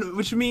again,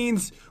 which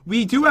means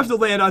we do have to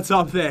land on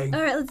something.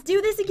 All right, let's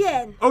do this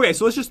again. Okay,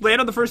 so let's just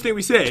land on the first thing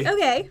we see.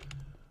 Okay.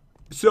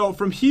 So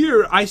from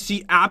here, I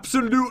see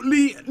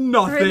absolutely nothing.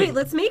 All right, wait,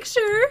 let's make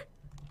sure.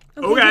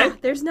 Okay. Yeah,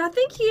 there's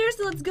nothing here,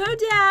 so let's go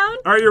down.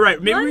 All right, you're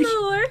right.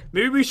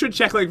 Maybe we should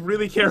check like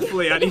really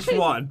carefully on each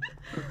one.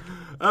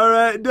 All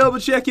right, double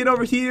checking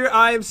over here.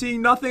 I am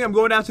seeing nothing. I'm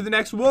going down to the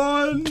next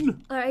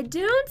one. All right, I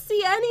don't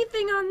see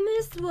anything on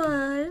this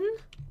one.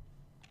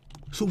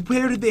 So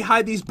where did they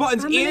hide these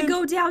buttons? I'm gonna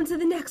go down to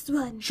the next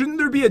one. Shouldn't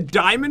there be a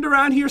diamond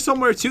around here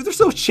somewhere too? There's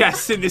no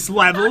chests in this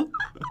level.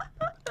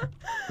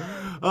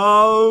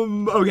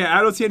 Okay,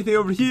 I don't see anything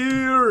over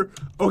here.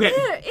 Okay.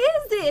 Where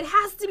is it? It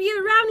has to be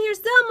around here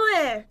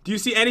somewhere. Do you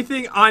see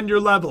anything on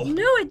your level?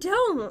 No, I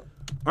don't. All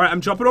right,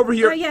 I'm jumping over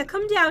here. Oh, yeah,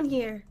 come down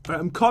here. All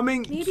right, I'm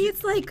coming. Maybe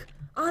it's like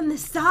on the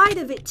side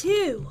of it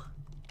too.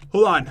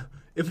 Hold on.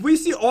 If we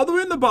see all the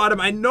way in the bottom,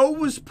 I know it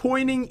was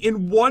pointing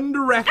in one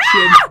direction.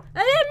 Ah! I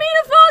didn't mean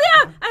to fall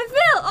down. I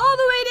fell all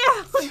the way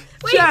down.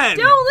 Wait, Jen!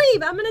 don't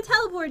leave. I'm gonna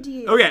teleport to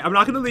you. Okay, I'm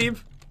not gonna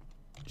leave.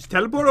 Just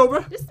teleport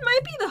over. This might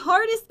be the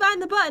hardest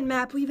find the button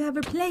map we've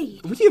ever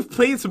played. We have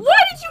played some. What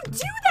did you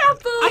do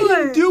that for? I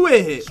didn't do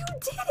it. You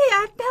did it.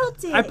 I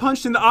felt it. I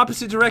punched in the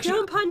opposite direction.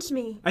 Don't punch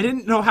me. I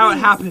didn't know how it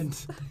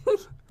happened.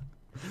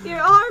 Your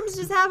arms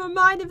just have a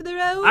mind of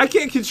their own. I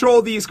can't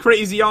control these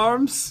crazy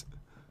arms.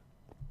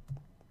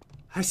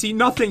 I see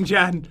nothing,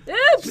 Jen.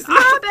 Oops,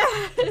 my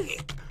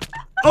bad.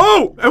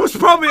 Oh, it was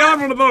probably on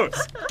one of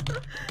those.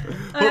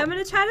 I'm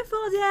gonna try to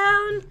fall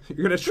down.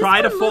 You're gonna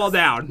try to fall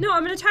down. No,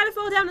 I'm gonna try to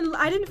fall down, and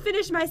I didn't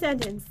finish my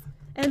sentence.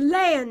 And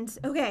land.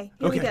 Okay,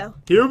 here we go.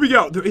 Here we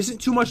go. There isn't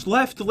too much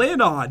left to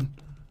land on.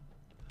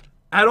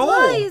 At all.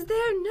 Why is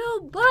there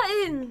no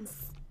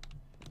buttons?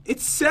 It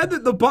said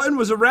that the button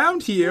was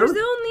around here. There's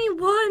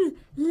only one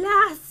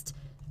last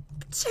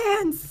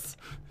chance.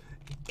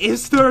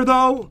 Is there,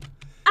 though?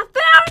 I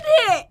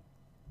found it!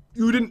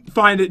 You didn't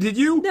find it, did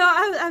you? No,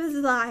 I was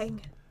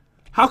lying.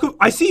 How come?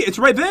 I see it. It's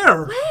right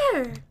there.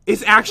 Where?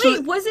 It's actually...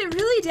 Wait, was it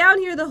really down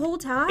here the whole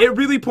time? It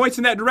really points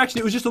in that direction.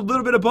 It was just a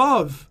little bit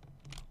above.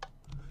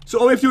 So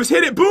all we have to do is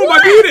hit it. Boom,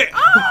 I beat it!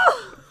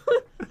 Oh!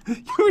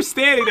 You were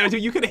standing there,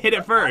 dude. You could have hit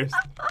it first.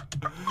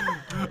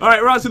 All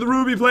right, we're on to the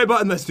Ruby play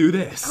button. Let's do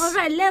this. All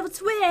right, level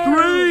 12.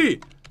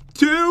 3,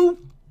 2,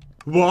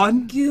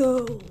 1.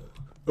 Go.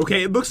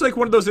 Okay, it looks like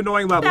one of those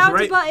annoying levels, Found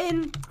right? a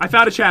button. I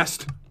found a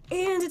chest.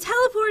 And it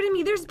teleported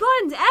me. There's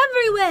buttons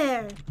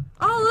everywhere.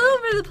 All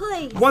over the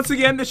place. Once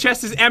again, the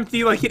chest is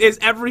empty like it is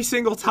every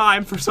single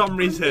time for some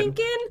reason. I'm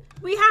thinking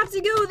we have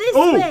to go this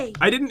way.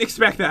 I didn't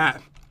expect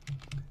that.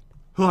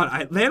 Hold on,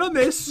 I land on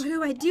this. What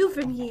do I do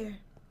from here?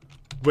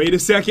 Wait a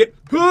second.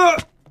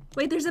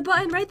 Wait, there's a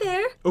button right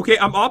there. Okay,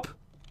 I'm up.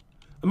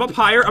 I'm up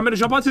higher. I'm gonna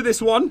jump onto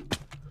this one.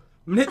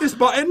 I'm gonna hit this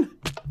button.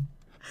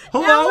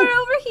 Hello? Now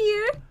we're over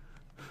here.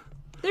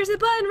 There's a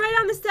button right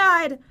on the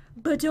side,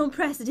 but don't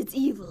press it, it's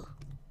evil.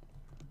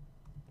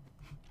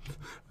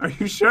 Are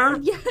you sure?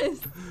 Yes.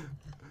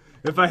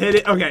 If I hit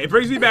it, okay, it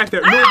brings me back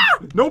there. No,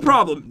 no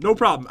problem, no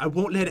problem. I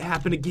won't let it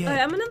happen again. All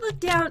right, I'm gonna look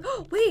down.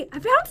 Oh, wait, I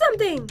found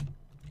something.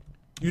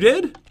 You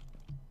did?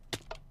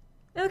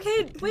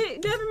 Okay,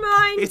 wait, never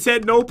mind. It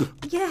said nope.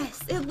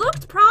 Yes, it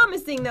looked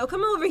promising though.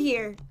 Come over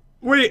here.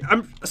 Wait,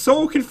 I'm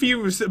so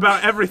confused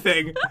about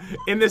everything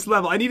in this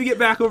level. I need to get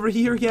back over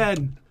here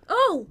again.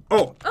 Oh.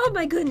 Oh. Oh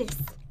my goodness.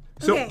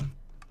 So, okay.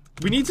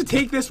 we need to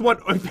take this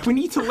one. We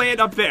need to land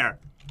up there.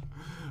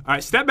 All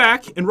right, step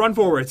back and run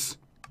forwards.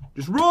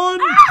 Just run.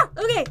 Ah!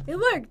 Okay, it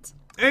worked.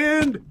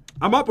 And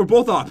I'm up. We're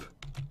both up.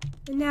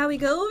 And now we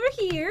go over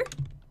here.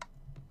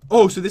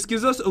 Oh, so this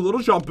gives us a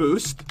little jump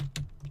boost.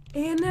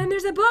 And then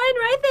there's a button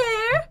right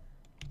there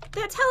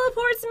that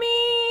teleports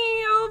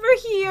me over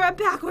here. I'm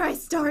back where I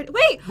started.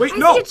 Wait, I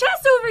no. see a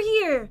chest over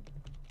here.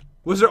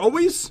 Was there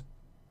always?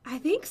 I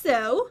think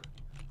so.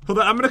 Hold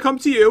on, I'm gonna come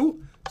to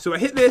you. So I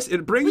hit this,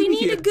 it brings me We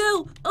here. need to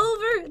go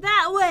over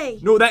that way.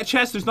 No, that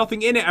chest, there's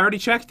nothing in it. I already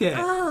checked it.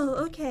 Oh,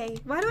 okay.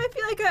 Why do I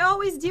feel like I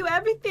always do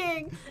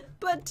everything,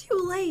 but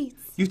too late?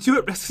 You do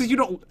it because you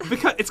don't,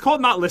 because it's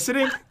called not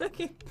listening.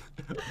 Okay.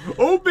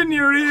 Open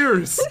your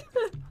ears.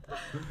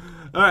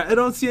 All right, I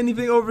don't see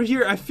anything over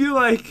here. I feel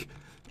like,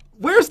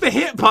 where's the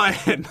hit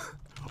button?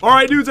 All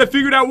right, dudes, I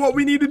figured out what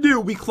we need to do.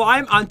 We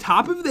climb on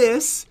top of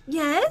this.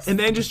 Yes? And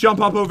then just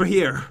jump up over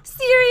here.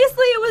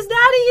 Seriously, it was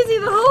that easy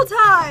the whole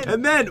time.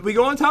 And then we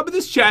go on top of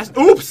this chest.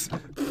 Oops.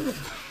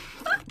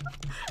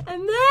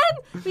 And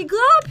then we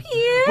go up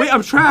here. Wait,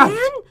 I'm trapped.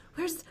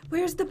 And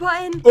where's the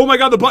button? Oh my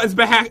god, the button's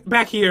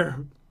back here.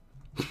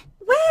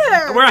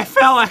 Where? Where I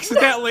fell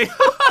accidentally.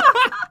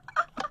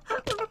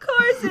 Of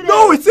course it is.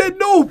 No, it said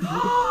no.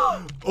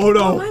 Oh Oh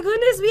no. my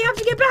goodness, we have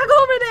to get back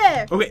over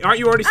there. Okay, aren't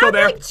you already still I'm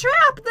there? like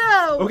trapped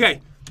though.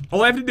 Okay,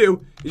 all I have to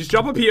do is just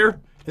jump up here,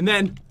 and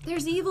then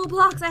There's evil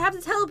blocks. I have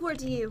to teleport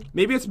to you.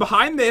 maybe it's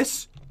behind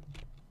this.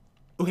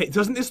 Okay,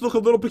 doesn't this look a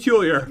little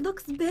peculiar?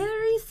 Looks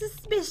very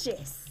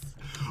suspicious.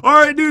 All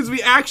right, dudes,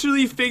 we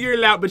actually figured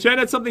it out, but Jen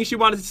had something she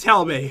wanted to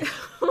tell me. Does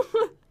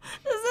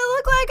it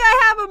look like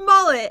I have a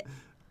mullet?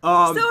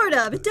 Sort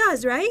of. It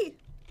does, right?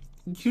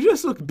 You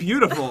just look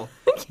beautiful.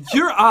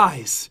 Your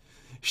eyes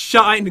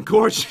shine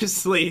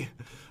gorgeously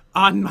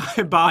on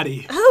my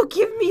body. Oh,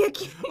 give me a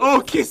kiss.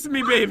 Oh, kiss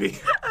me, baby.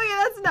 Okay,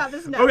 that's enough.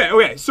 That's enough.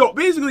 Okay, so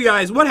basically,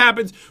 guys, what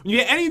happens when you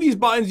hit any of these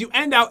buttons, you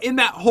end out in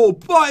that hole.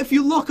 But if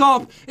you look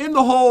up in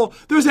the hole,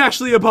 there's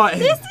actually a button.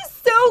 This is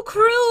so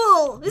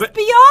cruel. It's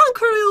beyond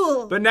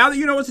cruel. But now that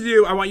you know what to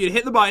do, I want you to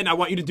hit the button. I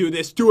want you to do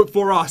this. Do it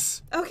for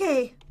us.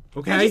 Okay.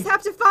 Okay? I just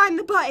have to find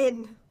the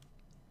button.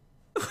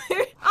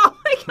 Oh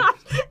my gosh,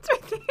 it's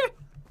right there.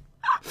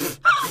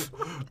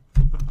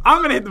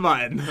 I'm gonna hit the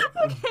button.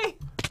 Okay.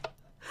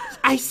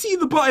 I see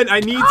the button. I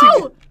need to.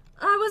 Oh,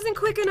 I wasn't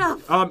quick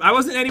enough. I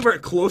wasn't anywhere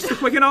close to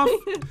quick enough.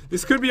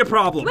 This could be a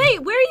problem.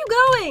 Wait, where are you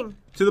going?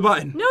 To the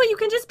button. No, you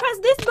can just press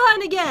this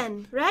button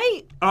again,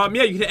 right? Yeah,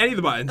 you can hit any of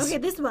the buttons. Okay,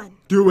 this one.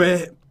 Do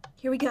it.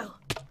 Here we go.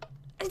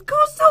 It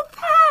goes so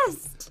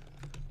fast.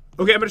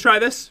 Okay, I'm gonna try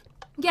this.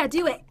 Yeah,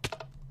 do it.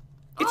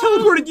 It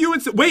teleported you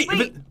and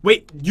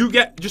wait. You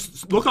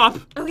just look up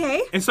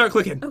Okay. and start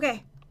clicking.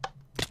 Okay.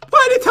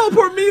 Why did it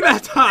teleport me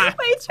that time?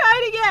 Wait,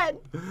 try it again.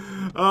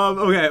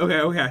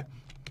 Okay.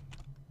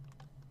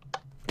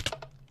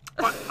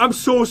 I'm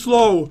so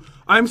slow.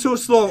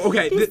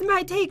 Okay, This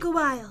might take a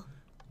while.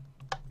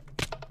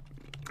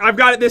 I've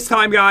got it this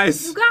time,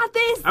 guys. You got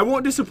this. I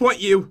won't disappoint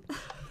you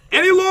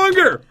any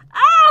longer.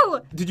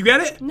 Ow! Did you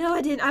get it? No,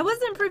 I didn't. I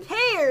wasn't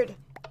prepared.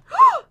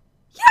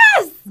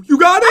 Yes! You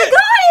got it? I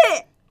got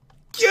it!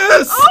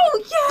 Yes! Oh,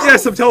 yes!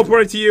 Yes, I'm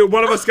teleporting to you.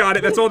 One of us got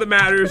it. That's all that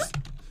matters.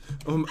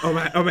 Oh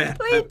man.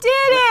 We did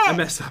it! I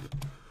messed up.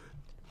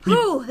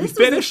 Ooh, we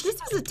finished? This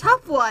was a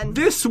tough one.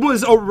 This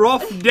was a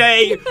rough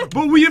day,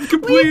 but we have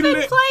completed We've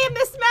been it. playing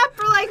this map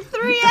for like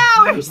 3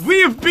 hours.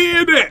 We have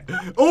beaten it.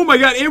 Oh my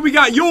god, and we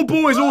got Yo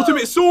Boy's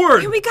ultimate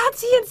sword. And we got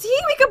TNT.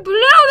 We could blow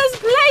this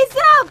place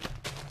up.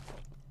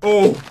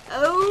 Oh.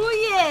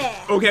 Oh,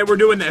 yeah. Okay, we're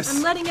doing this.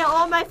 I'm letting out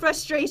all my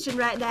frustration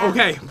right now.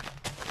 Okay.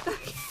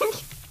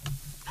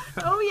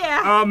 Oh,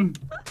 yeah. I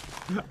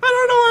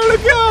don't know where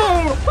to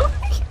go.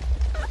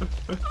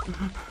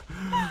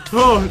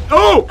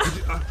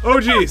 Oh,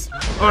 jeez.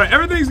 All right,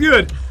 everything's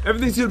good.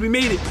 Everything's good. We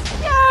made it.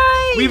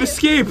 Yay! We've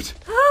escaped.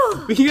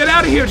 Oh, We can get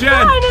out of here, Jen.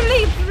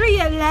 finally free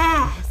at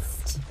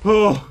last.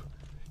 Oh,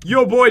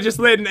 Yo Boy just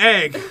laid an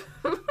egg.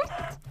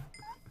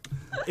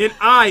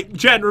 And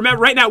Jen,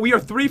 remember, right now we are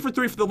 3 for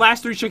 3 for the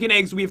last 3 chicken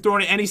eggs we have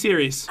thrown in any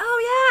series.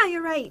 Oh, yeah,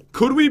 you're right.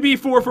 Could we be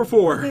 4 for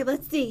 4? Wait,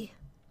 let's see.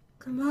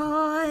 Come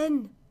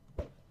on.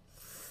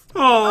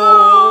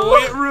 Oh,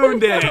 it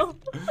ruined it. No.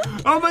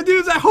 My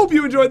dudes, I hope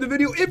you enjoyed the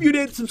video. If you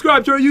did,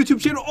 subscribe to our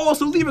YouTube channel.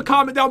 Also, leave a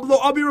comment down below.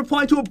 I'll be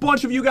replying to a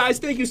bunch of you guys.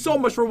 Thank you so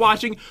much for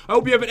watching. I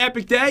hope you have an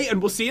epic day,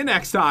 and we'll see you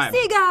next time.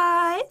 See you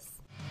guys.